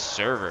most of the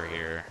server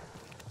here.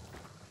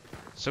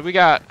 So we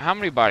got, how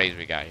many bodies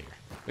we got here?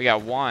 We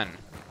got 1,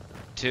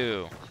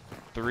 2,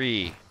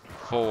 3,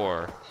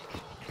 4.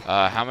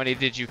 How many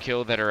did you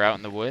kill that are out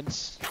in the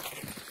woods?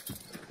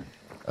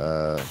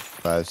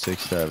 5,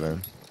 6, 7.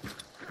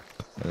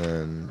 And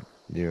then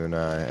you and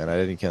I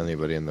didn't kill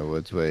anybody in the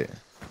woods. Wait,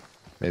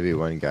 maybe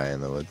one guy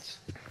in the woods.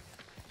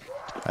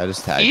 I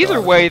just tagged Either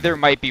all of way, them. there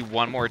might be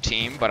one more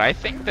team, but I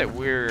think that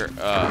we're,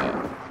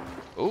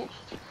 oh,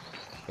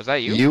 was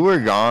that you? You were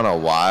gone a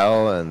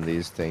while, and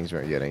these things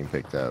weren't getting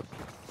picked up.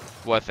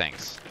 What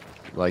things?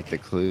 Like the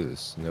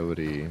clues.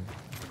 Nobody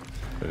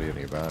put it in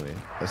your body.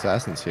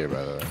 Assassin's here,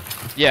 by the way.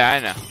 Yeah, I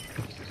know.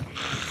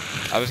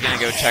 I was gonna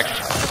go check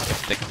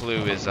if the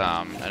clue is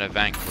an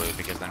event clue,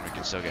 because then we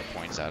can still get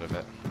points out of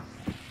it.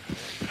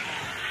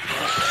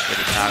 But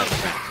it's not an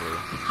event clue.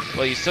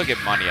 Well, you still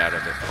get money out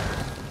of it.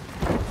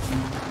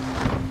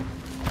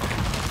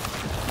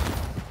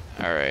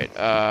 Alright,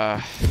 let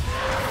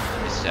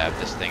me stab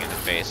this thing in the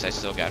face. I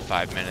still got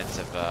 5 minutes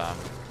of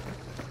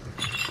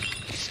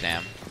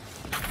stam.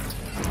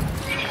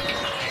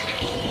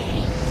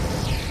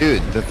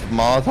 Dude, the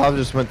Molotov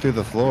just went through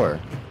the floor.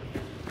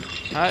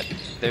 What?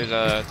 There's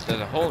a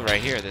hole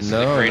right here. This is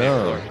a No, graded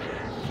no. floor.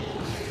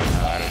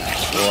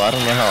 Well, I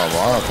don't know how a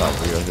Molotov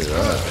would go through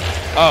that.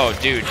 Oh,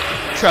 dude,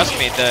 trust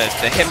me, the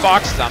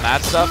hitboxes on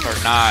that stuff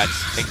are not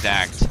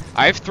exact.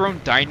 I've thrown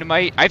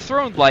dynamite. I've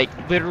thrown like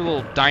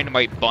literal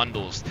dynamite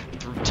bundles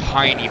through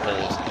tiny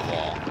holes in the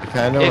wall. I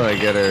kind of want to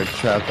get her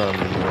trapped on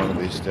one of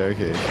these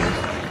staircases.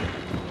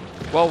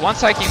 Well,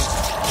 once I can,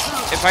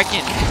 if I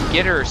can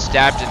get her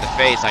stabbed in the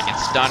face, I can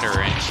stun her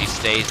and she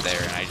stays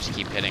there, and I just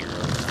keep hitting her.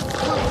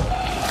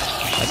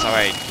 That's how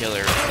I kill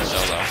her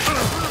solo.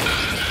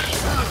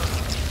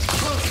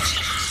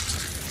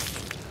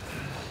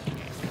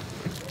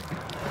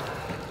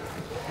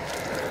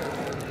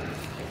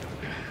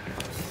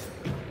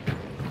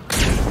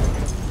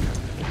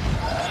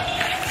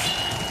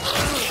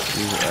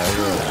 See,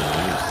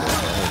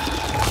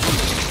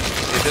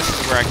 this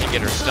is where I can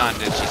get her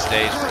stunned and she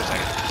stays for a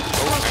second.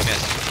 Oh, I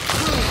missed.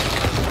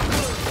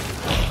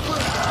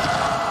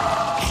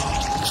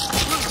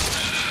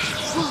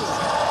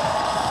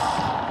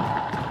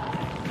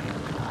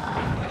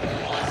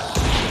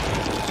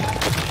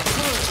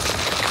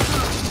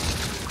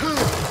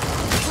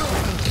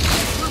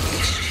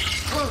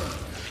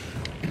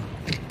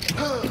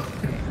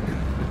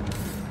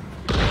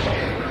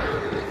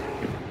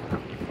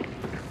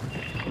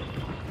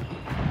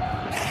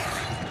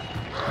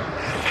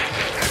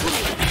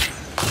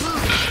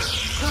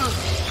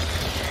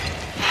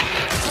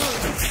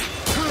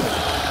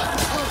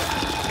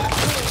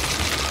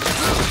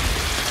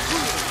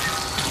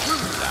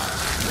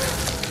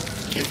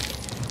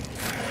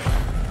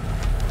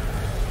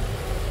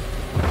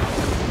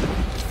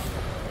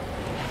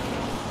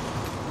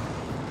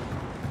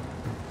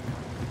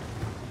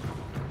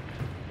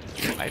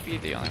 Might be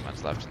the only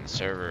ones left in the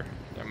server.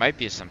 There might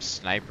be some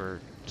sniper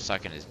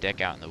sucking his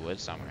dick out in the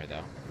woods somewhere,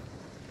 though.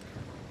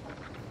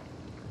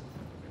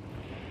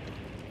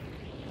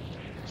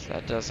 So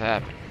that does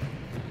happen.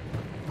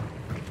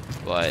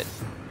 But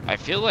I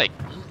feel like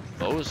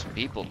most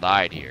people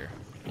died here.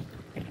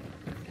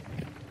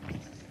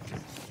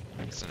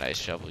 It's a nice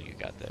shovel you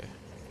got there.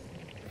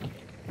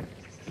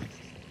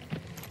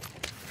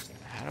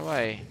 How do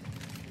I...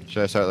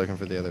 Should I start looking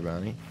for the other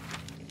bounty?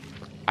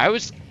 I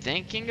was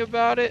thinking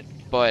about it,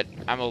 but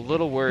I'm a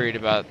little worried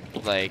about,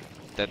 like,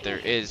 that there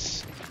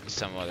is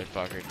some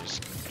motherfucker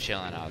just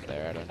chilling out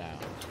there. I don't know.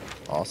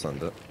 I'll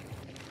send it.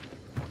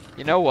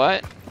 You know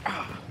what?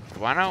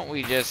 Why don't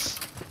we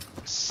just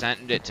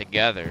send it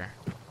together,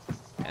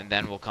 and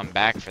then we'll come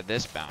back for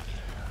this bounty.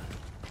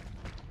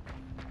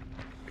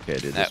 Okay,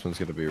 dude, this one's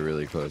gonna be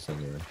really close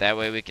anyway. That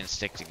way we can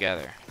stick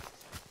together.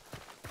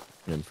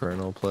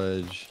 Infernal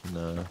Pledge?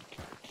 No.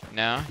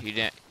 No, you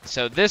didn't.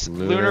 So this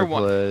Lunar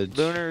one, Pledge.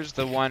 Lunar's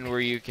the one where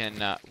you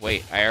can.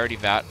 Wait, I already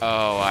vowed.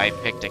 Oh, I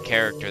picked a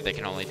character that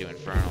can only do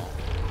Infernal.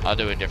 I'll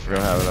do a We different.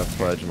 don't have enough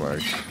pledge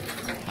marks.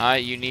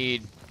 You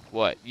need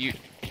what? You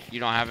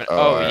don't have it.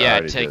 Oh, Oh I yeah,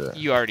 already did it.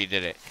 you already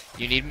did it.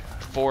 You need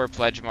 4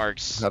 pledge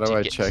marks. How do to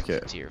I get check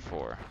it? Tier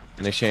 4.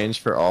 In exchange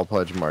for all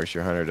pledge marks,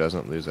 your hunter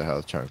doesn't lose a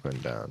health chunk when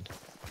downed.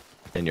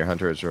 And your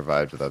hunter is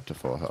revived with up to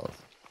full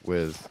health.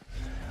 With...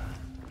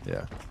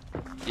 Yeah.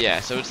 Yeah,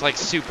 so it's like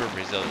super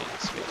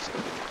resilience,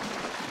 basically.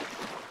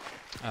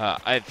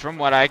 From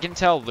what I can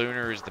tell,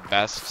 Lunar is the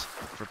best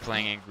for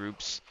playing in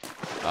groups.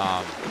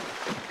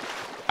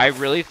 I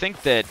really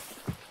think that...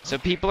 So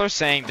people are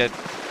saying that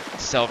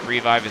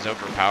self-revive is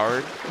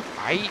overpowered.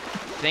 I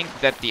think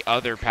that the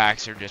other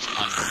packs are just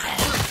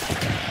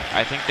underpowered.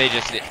 I think they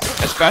just...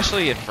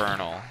 Especially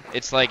Infernal.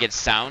 It's like, it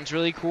sounds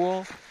really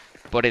cool,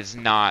 but it's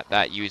not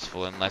that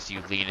useful unless you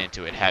lean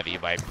into it heavy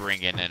by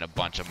bringing in a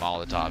bunch of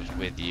Molotovs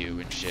with you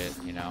and shit,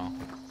 you know?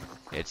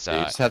 It's, You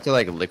just have to,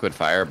 like, liquid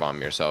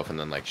firebomb yourself and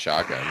then, like,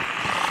 shotgun.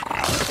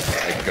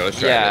 Like,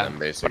 ghost yeah, them,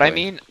 basically. but I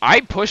mean,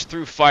 I pushed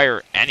through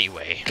fire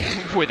anyway,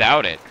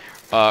 without it.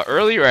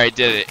 Earlier I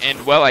did it,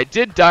 and while I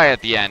did die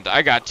at the end,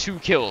 I got 2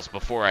 kills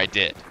before I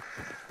did.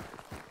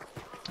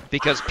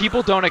 Because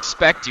people don't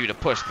expect you to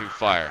push through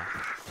fire.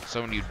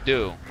 So when you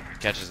do, it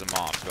catches them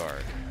off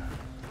guard.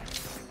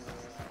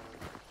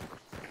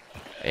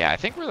 Yeah, I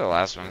think we're the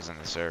last ones in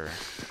the server.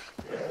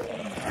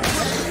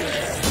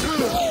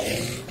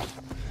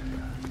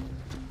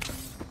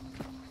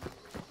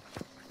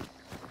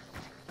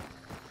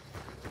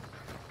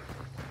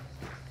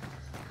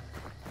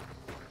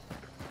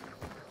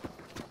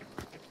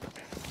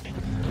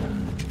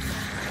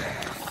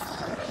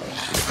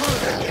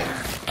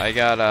 I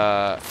got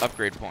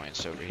upgrade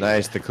points over here.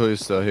 Nice, the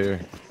clue's still here.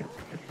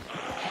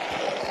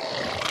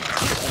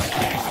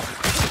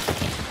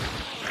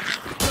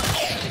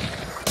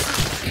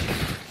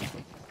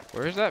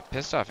 Where's that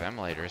pissed off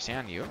emulator? Is he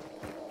on you?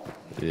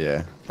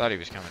 Yeah. Thought he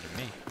was coming to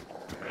me.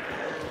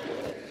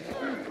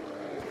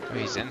 Oh,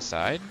 he's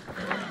inside?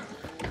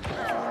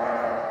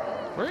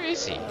 Where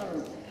is he? I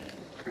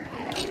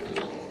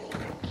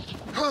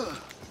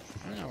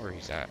don't know where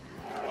he's at.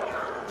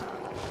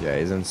 Yeah,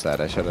 he's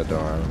inside. I shut a door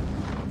on him.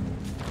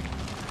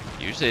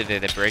 Usually they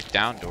break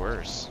down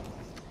doors.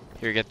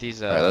 Here, get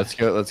these. Alright, let's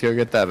go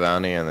get that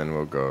bounty and then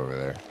we'll go over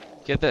there.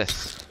 Get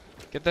this.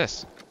 Get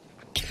this.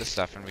 Get this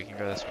stuff and we can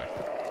go this way.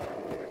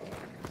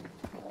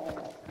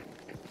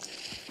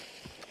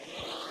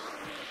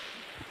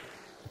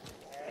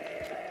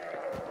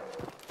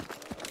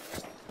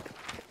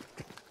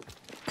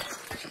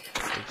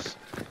 Oops.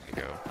 There you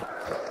go.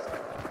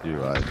 You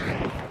lied.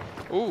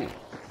 Ooh.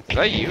 Is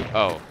that you?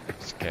 Oh.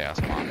 It's Chaos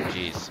Bomb.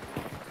 Jeez.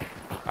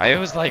 I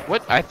was like,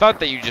 what? I thought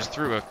that you just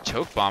threw a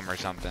choke bomb or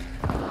something.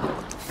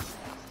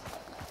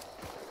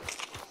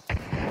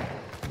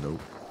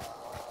 Nope.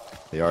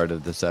 The art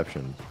of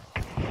deception.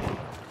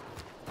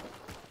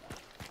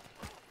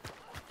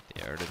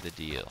 The art of the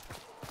deal.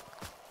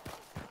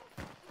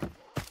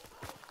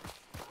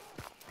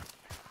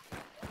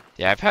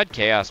 Yeah, I've had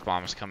chaos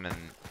bombs come in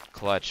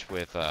clutch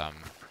with,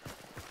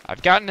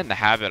 I've gotten in the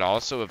habit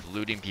also of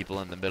looting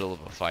people in the middle of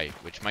a fight,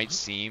 which might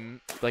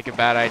seem like a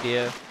bad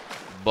idea,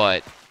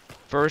 but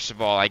first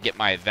of all, I get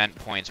my event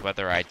points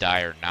whether I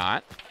die or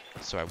not,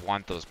 so I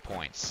want those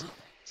points.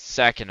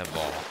 Second of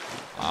all,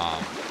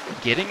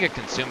 getting a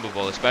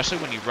consumable, especially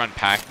when you run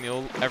pack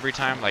mule every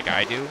time like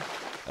I do,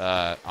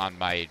 on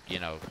my, you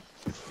know,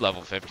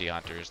 level 50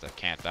 hunters that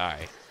can't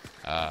die,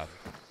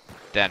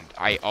 then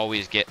I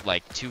always get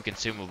like 2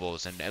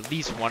 consumables, and at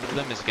least one of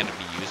them is going to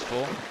be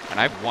useful,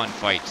 and I've won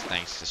fights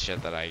thanks to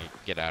shit that I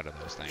get out of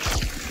those things.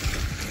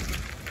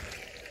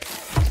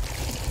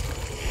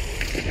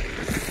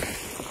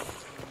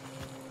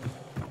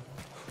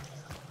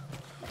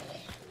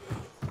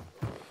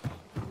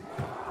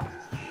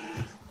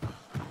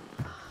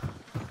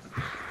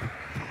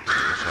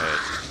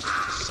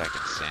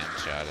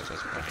 At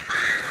this point.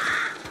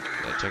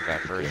 I took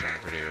that first one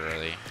pretty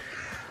early.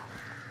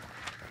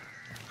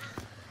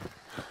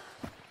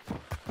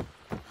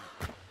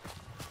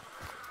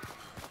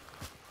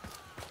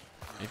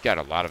 You've got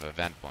a lot of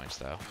event points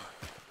though.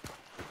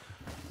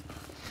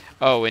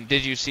 Oh, and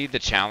did you see the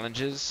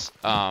challenges?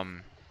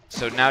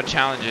 So now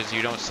challenges,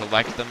 you don't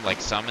select them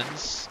like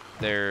summons.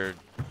 They're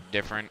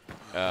different.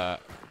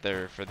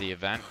 They're for the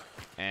event,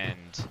 and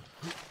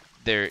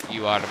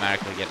you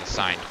automatically get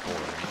assigned 4,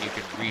 and you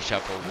can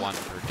reshuffle 1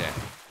 per day.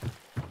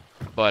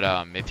 But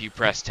if you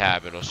press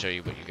tab, it'll show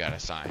you what you got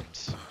assigned.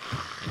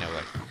 You know,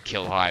 like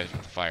kill hives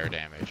with fire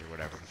damage or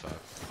whatever the fuck.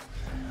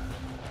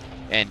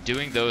 And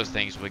doing those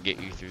things will get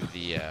you through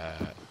the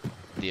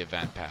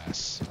event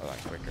pass a lot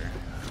quicker.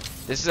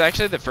 This is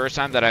actually the first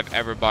time that I've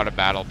ever bought a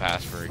battle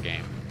pass for a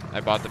game.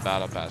 I bought the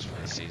battle pass for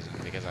this season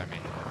because I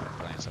made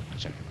playing so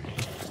much anyway.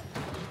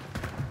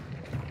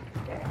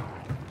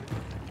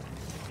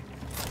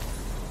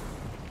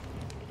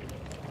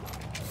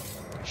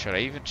 Should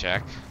I even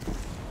check?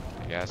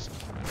 I guess.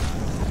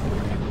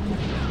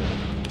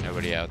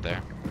 Nobody out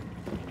there.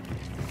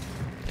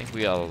 I think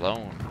we all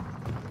alone.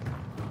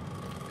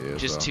 Yeah,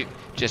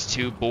 Just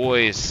two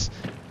boys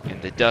in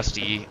the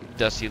dusty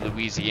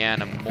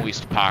Louisiana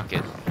moist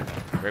pocket,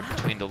 right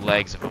between the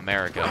legs of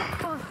America.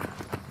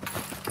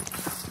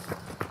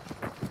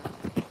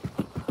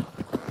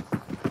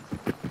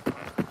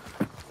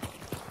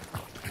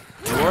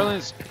 New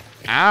Orleans.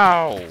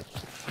 Ow!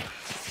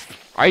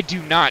 I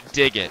do not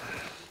dig it.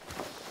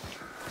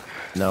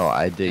 No,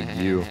 I dig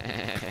you.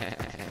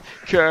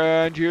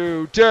 Can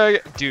you dig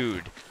it?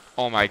 Dude,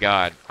 oh my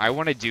god. I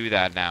want to do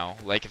that now.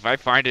 Like, if I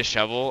find a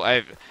shovel,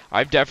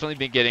 I've definitely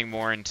been getting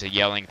more into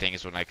yelling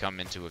things when I come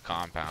into a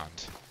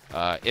compound.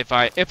 If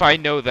I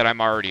know that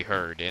I'm already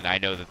heard, and I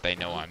know that they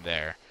know I'm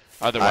there.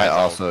 Otherwise, I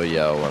also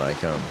yell when I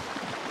come.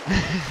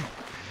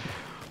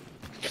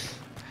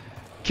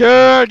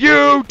 Can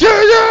you dig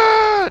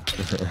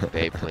it?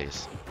 Babe,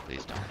 please.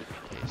 Please don't.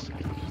 Please.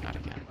 Not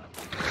again.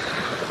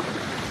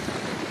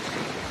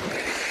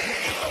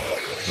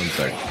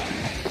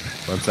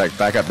 One sec.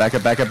 Back up. I'm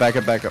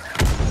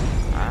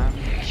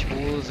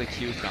cool as a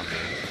cucumber.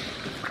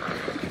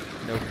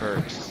 No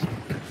perks.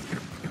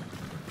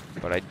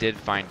 But I did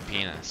find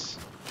penis.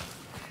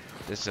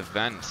 This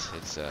event,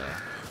 it's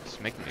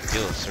making me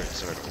feel a certain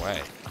sort of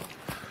way.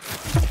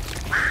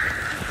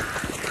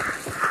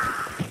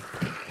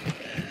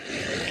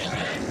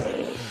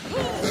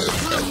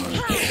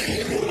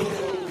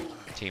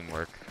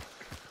 Teamwork.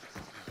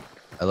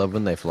 I love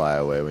when they fly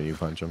away when you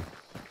punch them.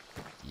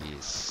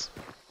 Yes.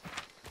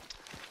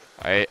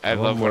 I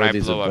love when I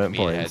blow up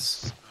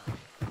meatheads.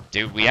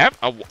 Dude, we have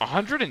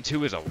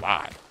 102 is a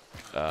lot.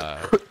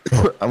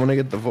 I'm gonna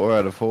get the 4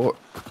 out of 4.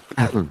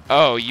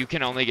 Oh, you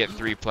can only get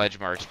 3 pledge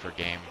marks per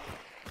game.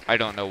 I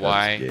don't know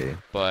why, gay.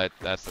 but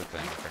that's the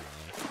thing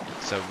apparently.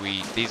 So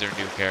these are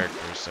new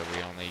characters, so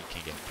we only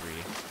can get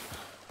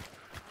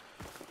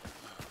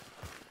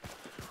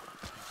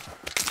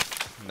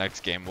 3.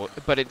 Next game,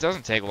 but it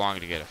doesn't take long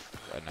to get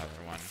another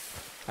one.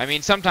 I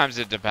mean, sometimes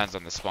it depends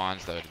on the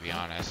spawns, though, to be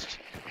honest.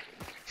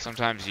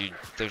 Sometimes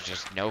there's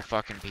just no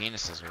fucking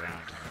penises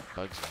around, and it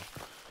bugs me.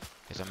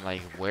 Because I'm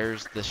like,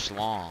 where's the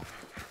schlong?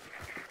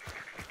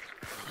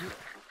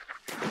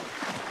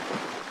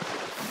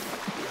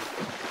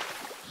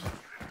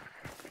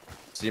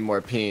 See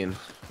more peen.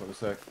 One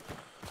sec.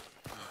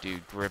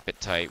 Dude, grip it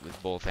tight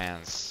with both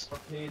hands.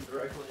 Peen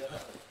directly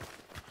ahead.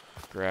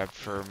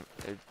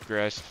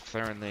 Grasp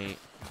firmly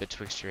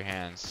betwixt your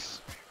hands.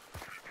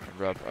 And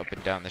rub up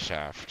and down the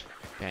shaft,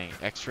 paying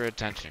extra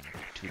attention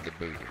to the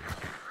booty.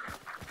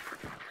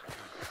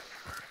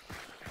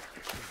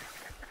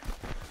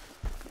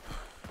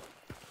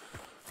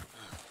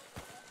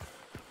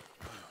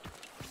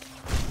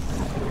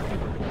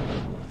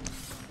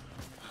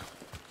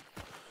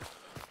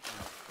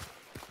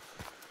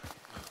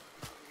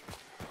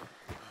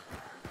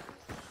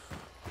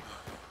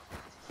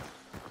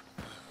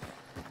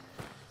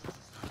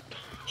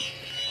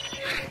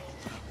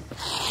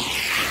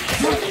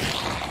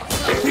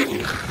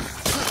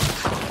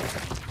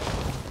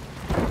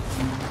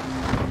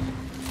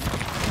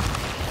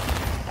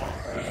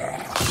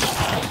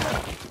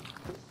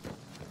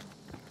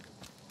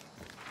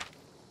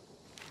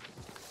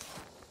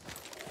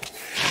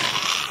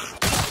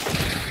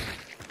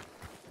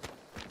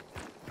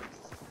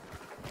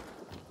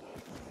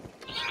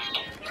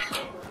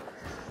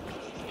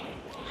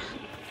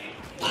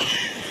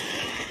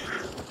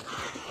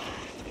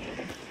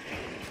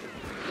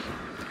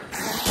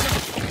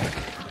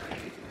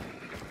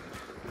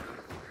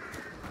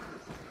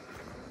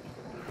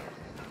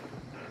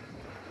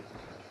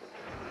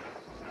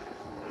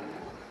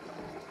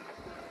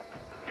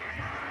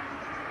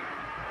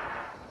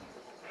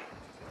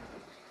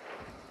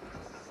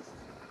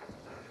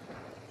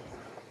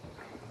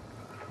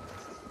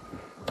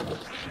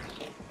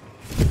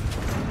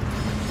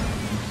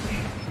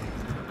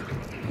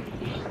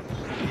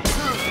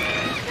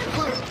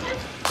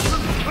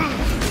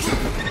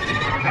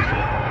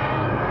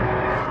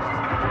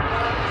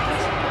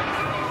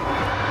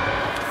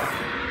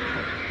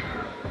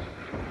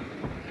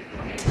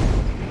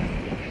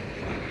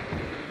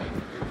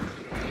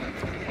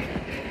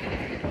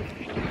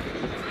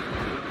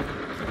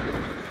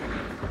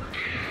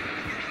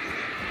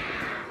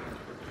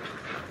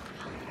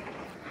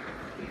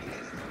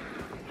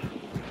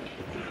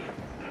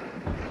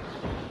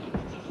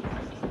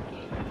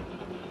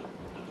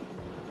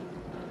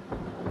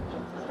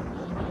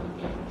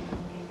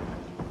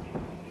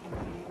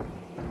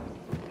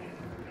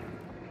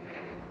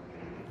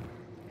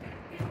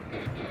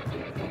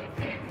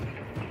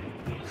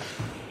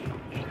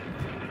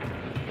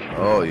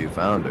 Oh, you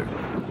found her.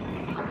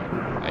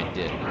 I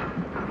did.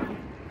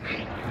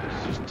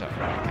 It's just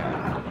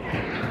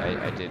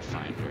I did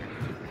find her.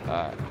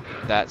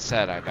 That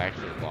said, I've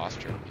actually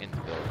lost her in the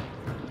building.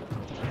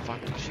 Where the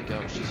fuck did she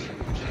go? She's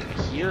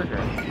hear her.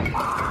 And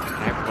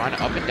I've run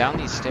up and down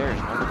these stairs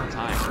multiple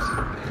times.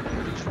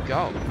 Where did you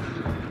go?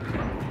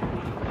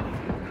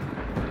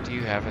 Do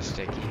you have a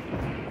sticky?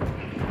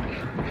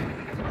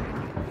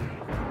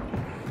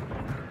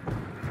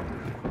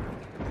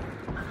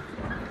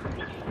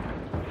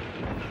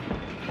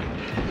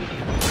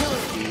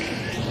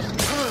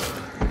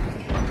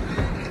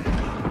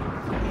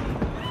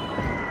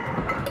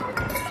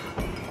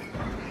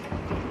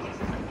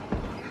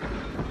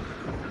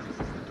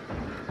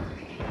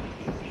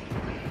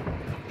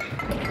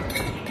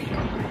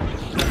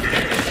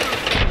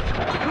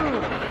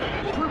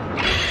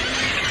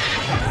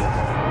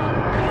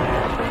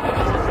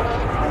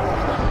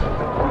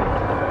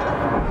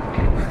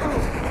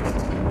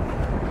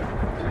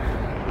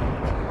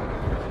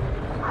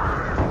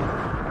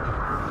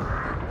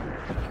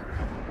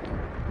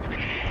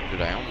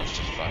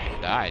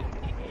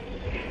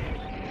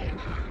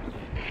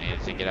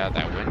 Out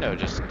that window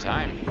just in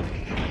time.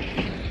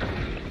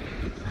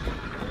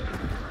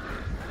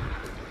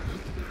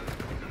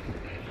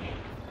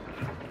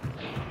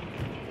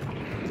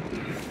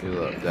 You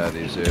look,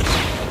 Daddy's here.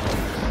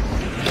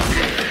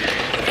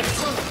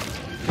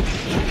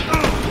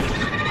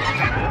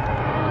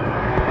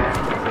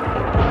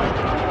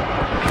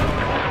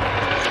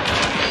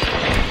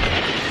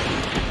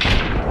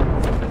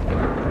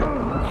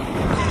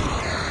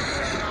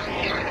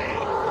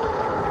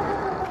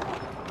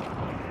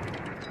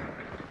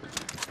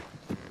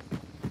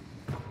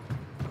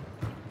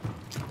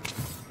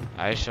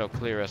 I shall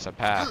clear us a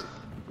path.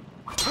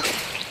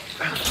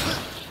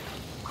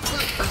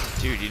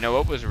 Dude, you know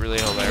what was really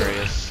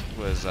hilarious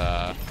was,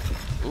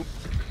 oop,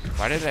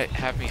 why did it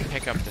have me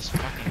pick up this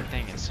fucking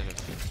thing instead of,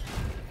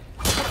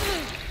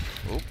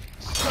 oop,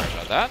 sorry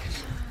about that.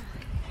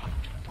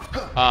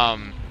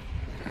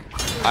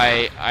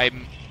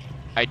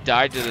 I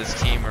died to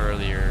this team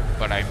earlier,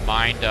 but I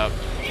mined up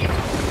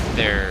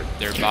their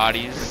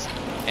bodies,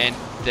 and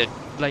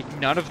like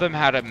none of them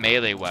had a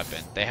melee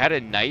weapon. They had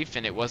a knife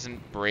and it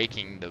wasn't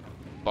breaking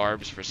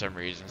barbs for some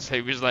reason. So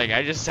he was like,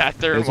 I just sat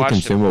there and It's a watched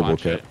him consumable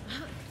launch kit.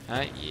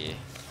 it. Yeah.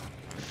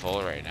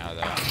 Full right now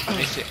though. Let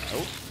me see.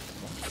 Oh.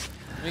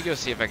 Let me go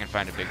see if I can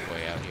find a big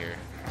boy out here.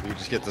 You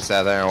just get to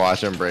sit there and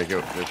watch him break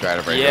it. They try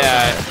to break it.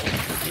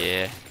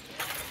 Yeah.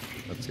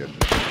 That's good.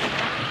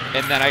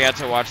 And then I got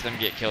to watch them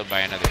get killed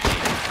by another team.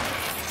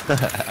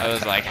 I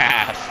was like,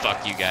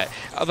 fuck you guys.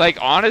 Like,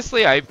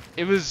 honestly,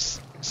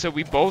 so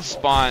we both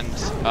spawned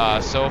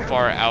so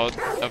far out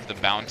of the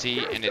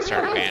bounty, and it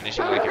started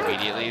vanishing like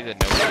immediately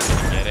that nobody was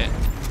gonna get it.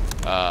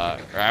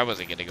 Or I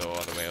wasn't gonna go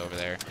all the way over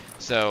there.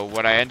 So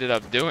what I ended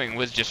up doing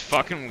was just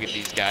fucking with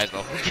these guys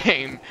the whole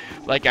game.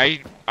 Like I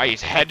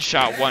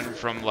headshot one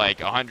from like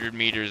 100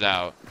 meters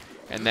out,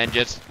 and then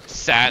just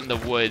sat in the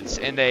woods.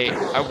 And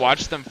I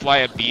watched them fly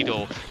a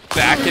beetle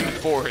back and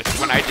forth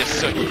when I just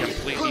stood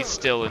completely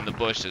still in the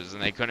bushes,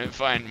 and they couldn't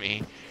find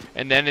me.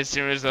 And then as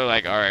soon as they're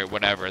like, all right,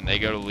 whatever, and they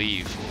go to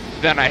leave,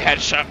 then I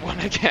headshot one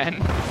again.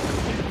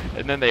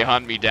 And then they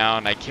hunt me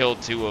down. I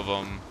killed 2 of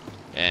them,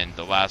 and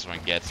the last one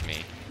gets me.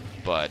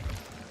 But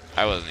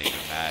I wasn't even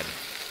mad.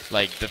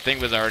 Like, the thing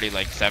was already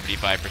like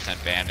 75%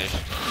 vanished,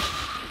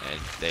 and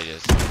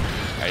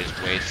I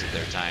just wasted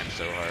their time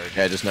so hard.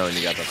 Yeah, just knowing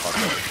you got the fuck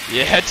up.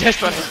 Yeah, just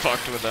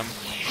fucked with them.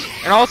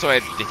 And also,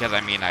 because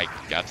I mean, I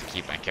got to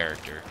keep my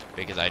character,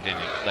 because I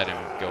didn't let him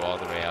go all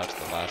the way out to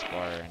the last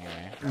bar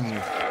anyway.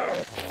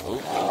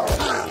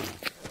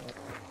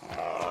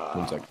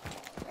 One sec.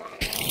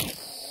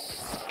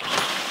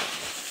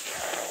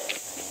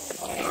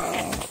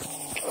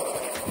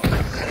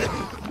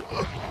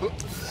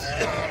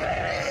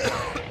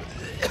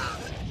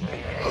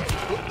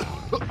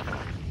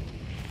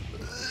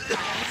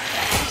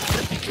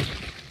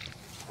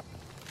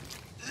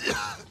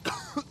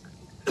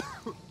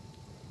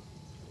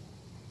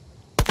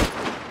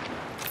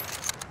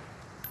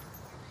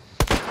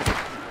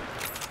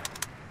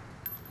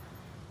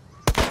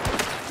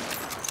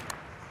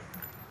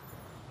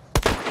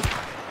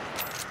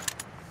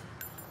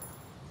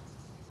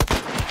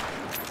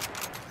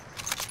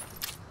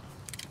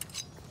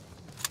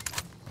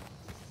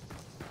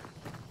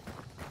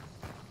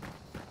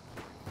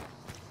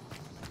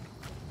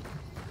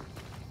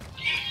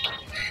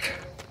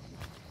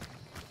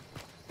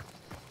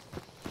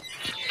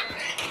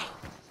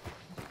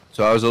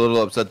 So I was a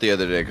little upset the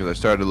other day because I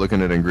started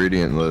looking at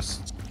ingredient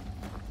lists.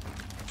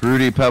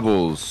 Fruity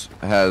Pebbles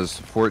has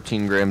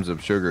 14 grams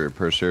of sugar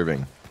per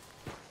serving.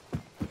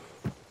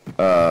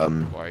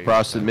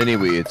 Frosted Mini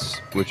Wheats,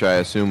 which I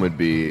assume would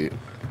be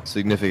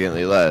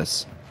significantly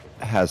less,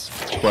 has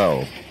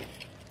 12.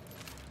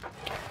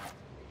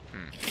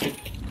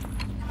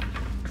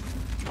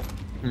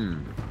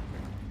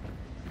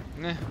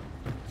 Nah.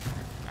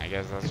 I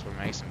guess that's what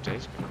makes them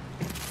taste good.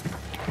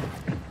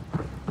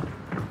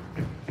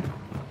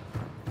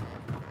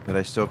 But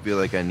I still feel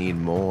like I need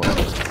more.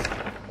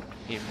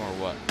 Need more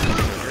what?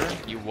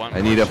 Sugar? You want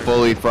I more need a sugar?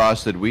 fully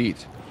frosted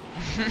wheat.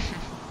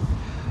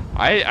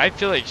 I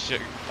feel like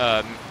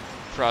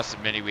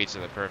frosted mini wheats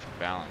are the perfect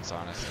balance,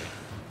 honestly.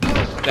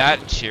 That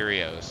and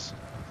Cheerios.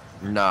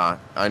 Nah,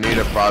 I need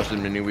a frosted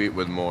mini wheat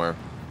with more.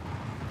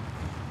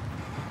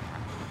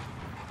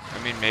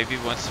 I mean, maybe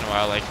once in a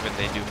while, like when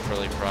they do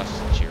fully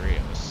frosted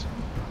Cheerios.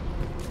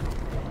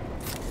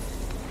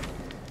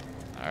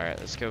 Alright,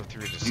 let's go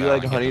through to Do you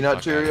like Honey Nut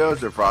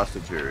Cheerios or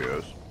Frosted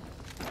Cheerios?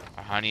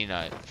 Honey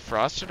Nut.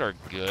 Frosted are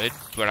good,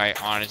 but I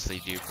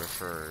honestly do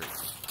prefer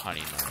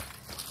Honey Nut.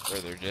 Where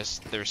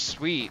they're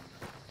sweet,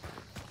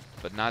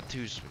 but not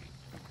too sweet.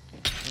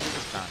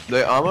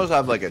 They almost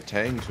have like a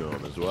tang to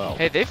them as well.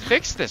 Hey, they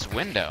fixed this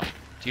window.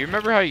 Do you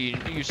remember how you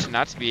used to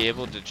not to be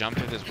able to jump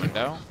through this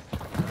window?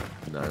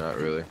 No, not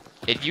really.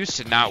 It used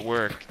to not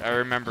work. I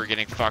remember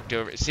getting fucked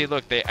over. See,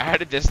 look, they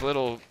added this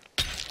little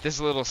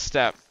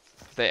step.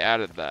 They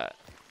added that.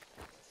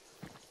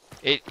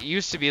 It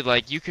used to be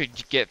like you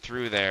could get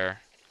through there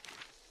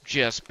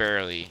just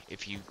barely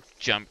if you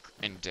jumped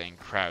and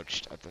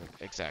crouched at the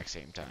exact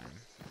same time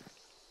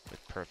with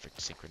perfect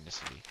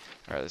synchronicity.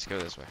 All right, let's go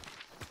this way.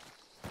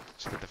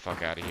 Let's get the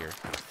fuck out of here.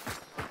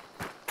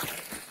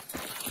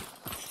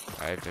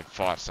 I haven't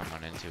fought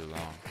someone in too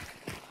long.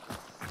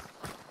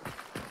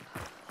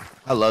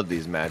 I love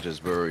these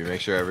matches where we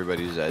make sure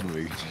everybody's dead and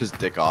we just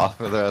dick off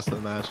for the rest of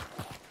the match.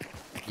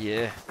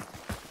 Yeah,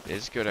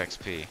 it's good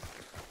XP.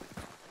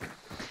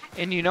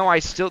 And you know, I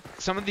still,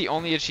 some of the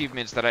only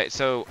achievements that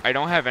I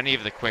don't have any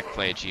of the quick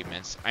play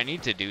achievements. I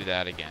need to do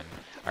that again.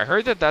 I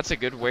heard that that's a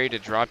good way to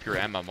drop your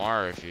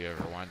MMR if you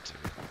ever want to.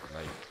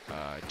 Like,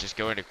 just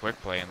go into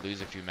quick play and lose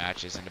a few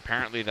matches, and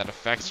apparently that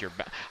affects your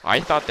I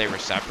thought they were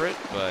separate,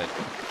 but,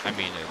 I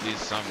mean, at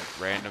least some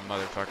random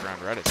motherfucker on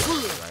Reddit said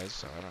otherwise,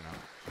 so I don't know.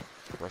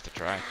 Worth a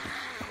try.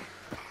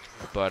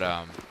 But,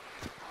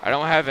 I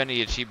don't have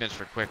any achievements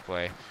for quick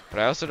play, but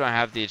I also don't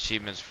have the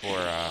achievements for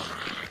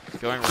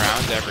going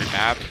around to every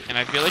map. And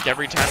I feel like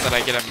every time that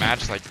I get a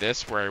match like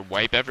this where I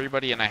wipe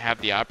everybody and I have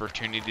the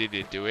opportunity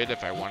to do it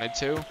if I wanted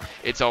to,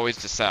 it's always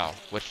to sell,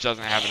 which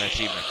doesn't have an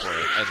achievement for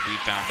it, as we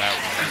found out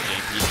when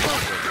JP did the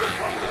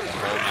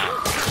whole map.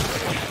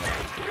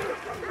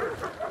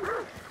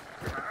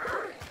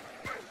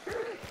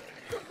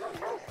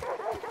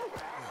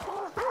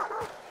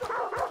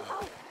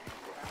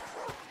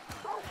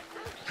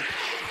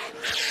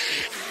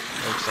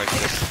 looks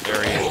like this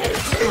area is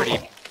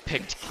pretty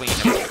picked clean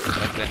of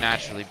like the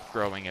naturally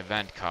growing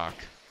event cock.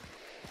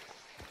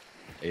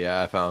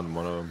 Yeah, I found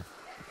one of them.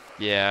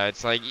 Yeah,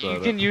 it's like you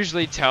can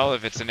usually tell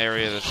if it's an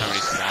area that somebody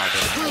spawned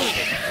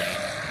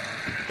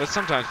in. But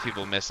sometimes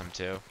people miss them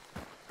too.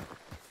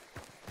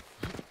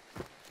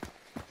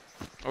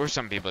 Or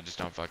some people just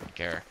don't fucking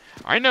care.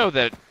 I know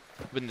that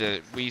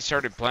when we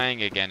started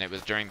playing again, it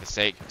was during the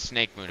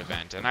Snake Moon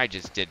event, and I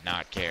just did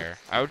not care.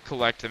 I would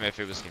collect them if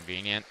it was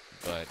convenient,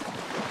 but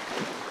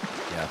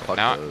yeah, fuck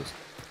those.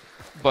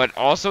 But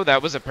also,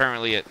 that was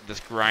apparently the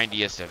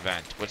grindiest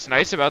event. What's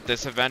nice about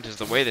this event is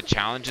the way the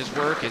challenges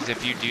work is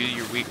if you do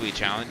your weekly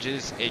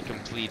challenges, it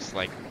completes,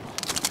 like,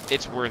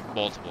 it's worth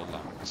multiple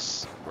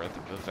levels worth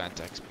of event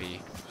XP.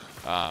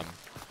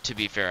 To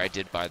be fair, I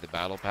did buy the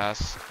battle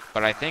pass,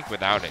 but I think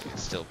without it,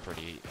 it's still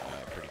pretty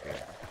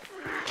good.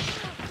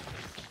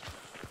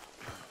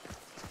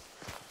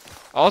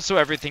 Also,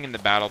 everything in the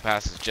battle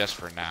pass is just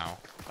for now.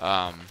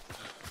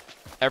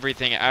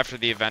 Everything after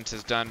the event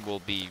is done will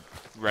be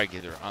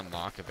regular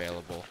unlock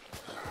available.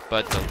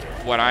 But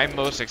what I'm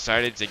most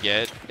excited to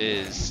get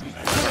is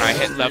when I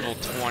hit level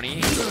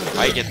 20,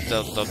 I get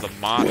the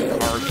Lamont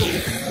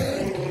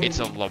carbine. It's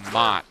a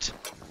Lamont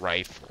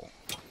rifle.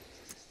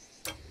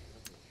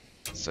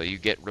 So you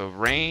get the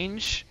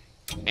range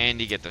and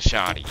you get the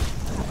shotty.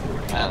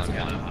 All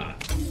in one.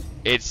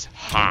 It's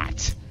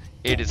hot.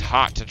 It is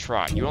hot to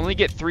trot. You only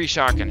get 3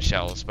 shotgun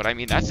shells, but I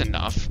mean that's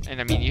enough. And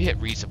I mean you hit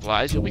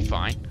resupplies, you'll be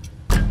fine.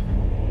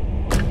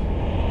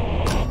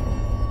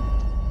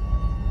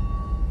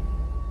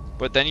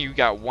 But then you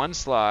got 1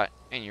 slot,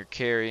 and you're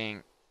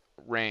carrying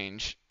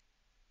range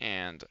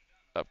and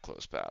up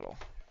close battle,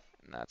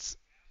 and that's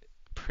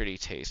pretty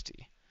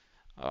tasty.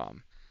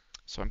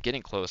 So I'm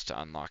getting close to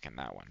unlocking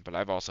that one, but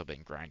I've also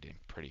been grinding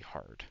pretty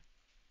hard.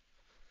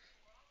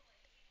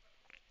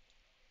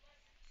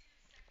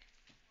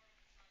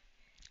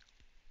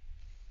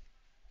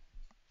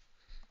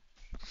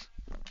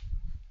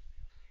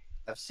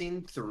 I've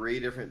seen 3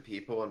 different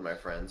people in my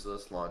friends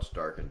list launch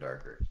Dark and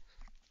Darker.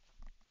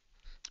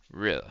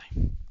 Really?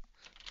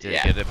 Did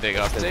it get a big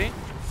update?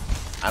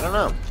 I don't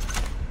know.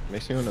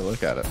 Makes me want to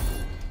look at it.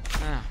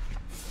 Yeah.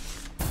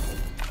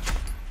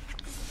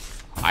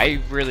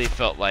 I really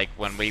felt like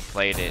when we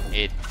played it,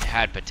 it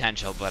had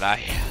potential, but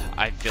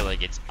I feel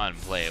like it's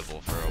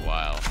unplayable for a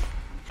while.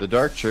 The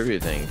Dark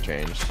Tribute thing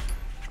changed.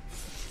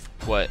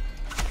 What?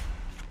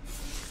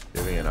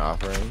 Giving an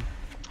offering?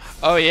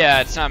 Oh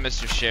yeah, it's not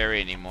Mr. Sherry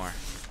anymore.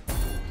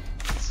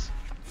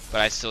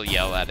 But I still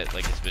yell at it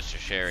like it's Mr.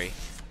 Sherry.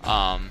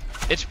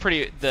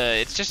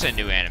 It's just a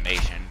new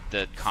animation.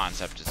 The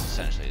concept is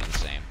essentially the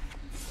same.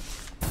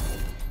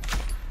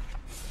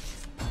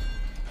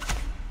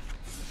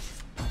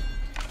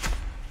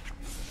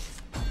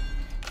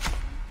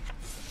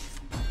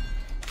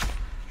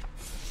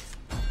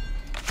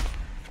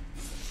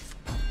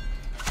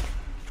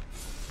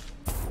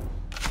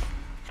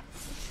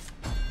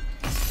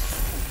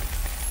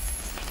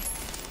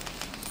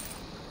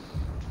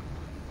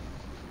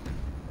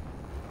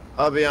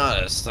 I'll be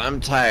honest, I'm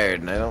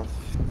tired and I don't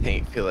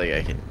feel like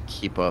I can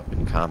keep up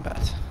in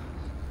combat.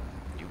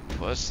 You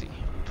pussy.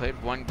 You played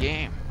 1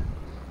 game.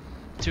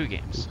 2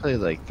 games. I played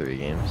like 3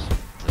 games.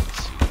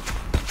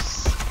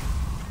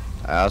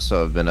 I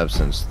also have been up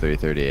since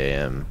 3:30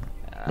 a.m.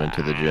 Went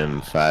to the gym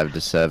 5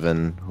 to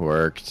 7,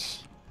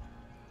 worked.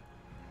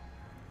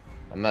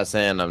 I'm not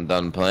saying I'm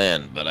done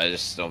playing, but I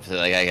just don't feel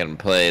like I can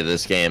play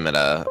this game at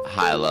a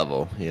high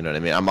level. You know what I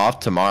mean? I'm off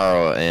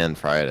tomorrow and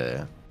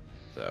Friday,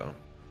 so.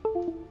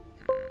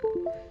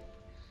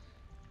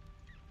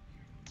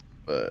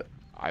 But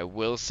I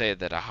will say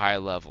that a high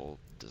level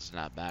does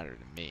not matter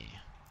to me.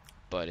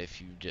 But if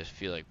you just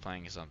feel like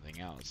playing something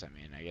else, I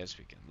mean, I guess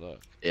we can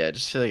look. yeah, I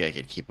just feel like I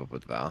could keep up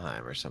with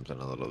Valheim or something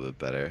a little bit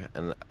better.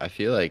 And I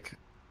feel like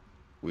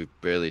we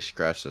barely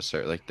scratched the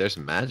surface. Like, there's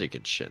magic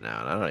and shit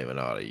now, and I don't even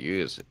know how to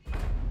use it.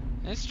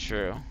 That's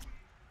true.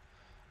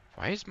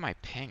 Why is my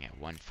ping at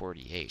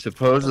 148?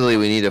 Supposedly,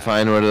 we need to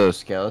find one of those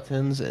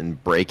skeletons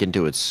and break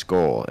into its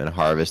skull and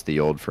harvest the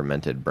old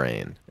fermented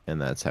brain.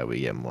 And that's how we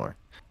get more.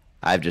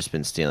 I've just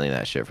been stealing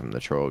that shit from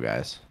the troll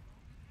guys.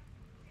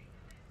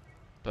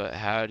 But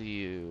how do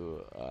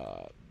you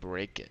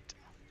break it?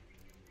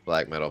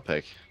 Black metal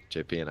pick.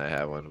 JP and I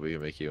have one. We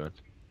can make you one.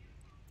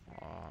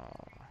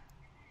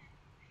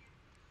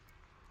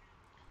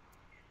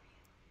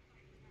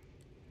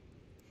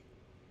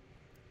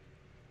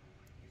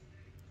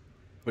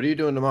 What are you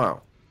doing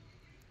tomorrow?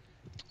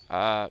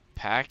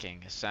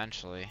 Packing,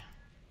 essentially.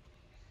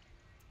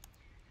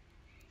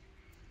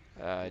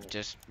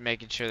 Just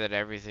making sure that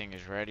everything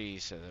is ready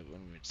so that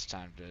when it's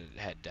time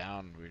to head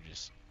down, we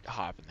just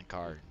hop in the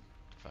car and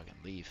fucking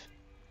leave.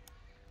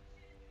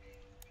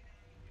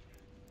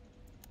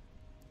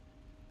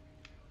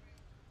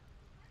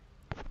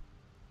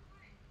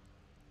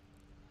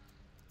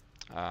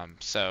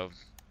 So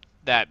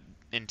that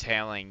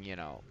entailing, you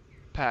know,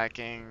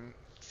 packing,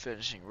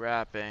 finishing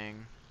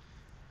wrapping,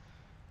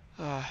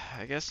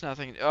 I guess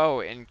nothing.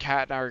 Oh, and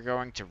Kat and I are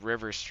going to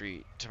River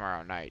Street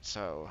tomorrow night,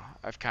 so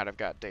I've kind of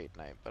got date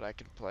night, but I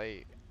can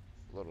play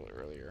a little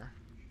earlier,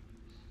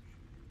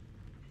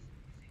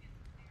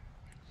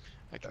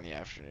 like in the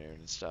afternoon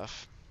and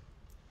stuff.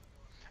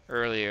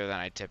 Earlier than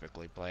I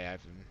typically play.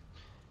 I've been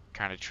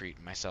kind of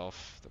treating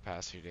myself the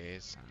past few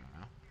days. I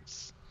don't know.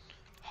 It's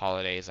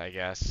holidays, I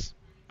guess.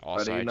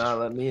 Why do Also, you I just not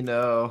let me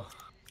know?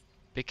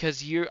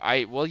 because you're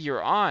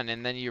on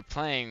and then you're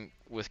playing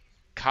with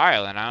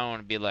Kyle and I don't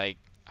want to be like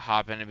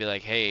hop in and be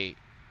like, "Hey,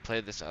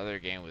 play this other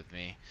game with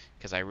me,"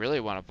 because I really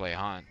want to play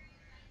Hunt,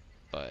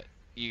 but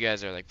you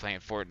guys are like playing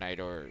Fortnite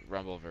or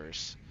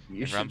Rumbleverse,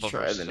 You and should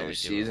try Rumbleverse the is new only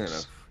season duos.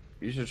 of.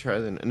 You should try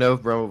the. No,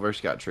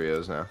 Rumbleverse got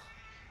trios now.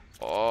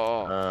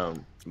 Oh,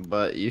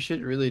 But you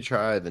should really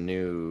try the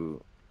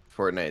new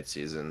Fortnite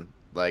season.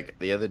 Like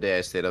the other day,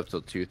 I stayed up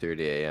till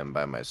 2:30 a.m.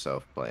 by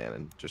myself playing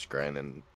and just grinding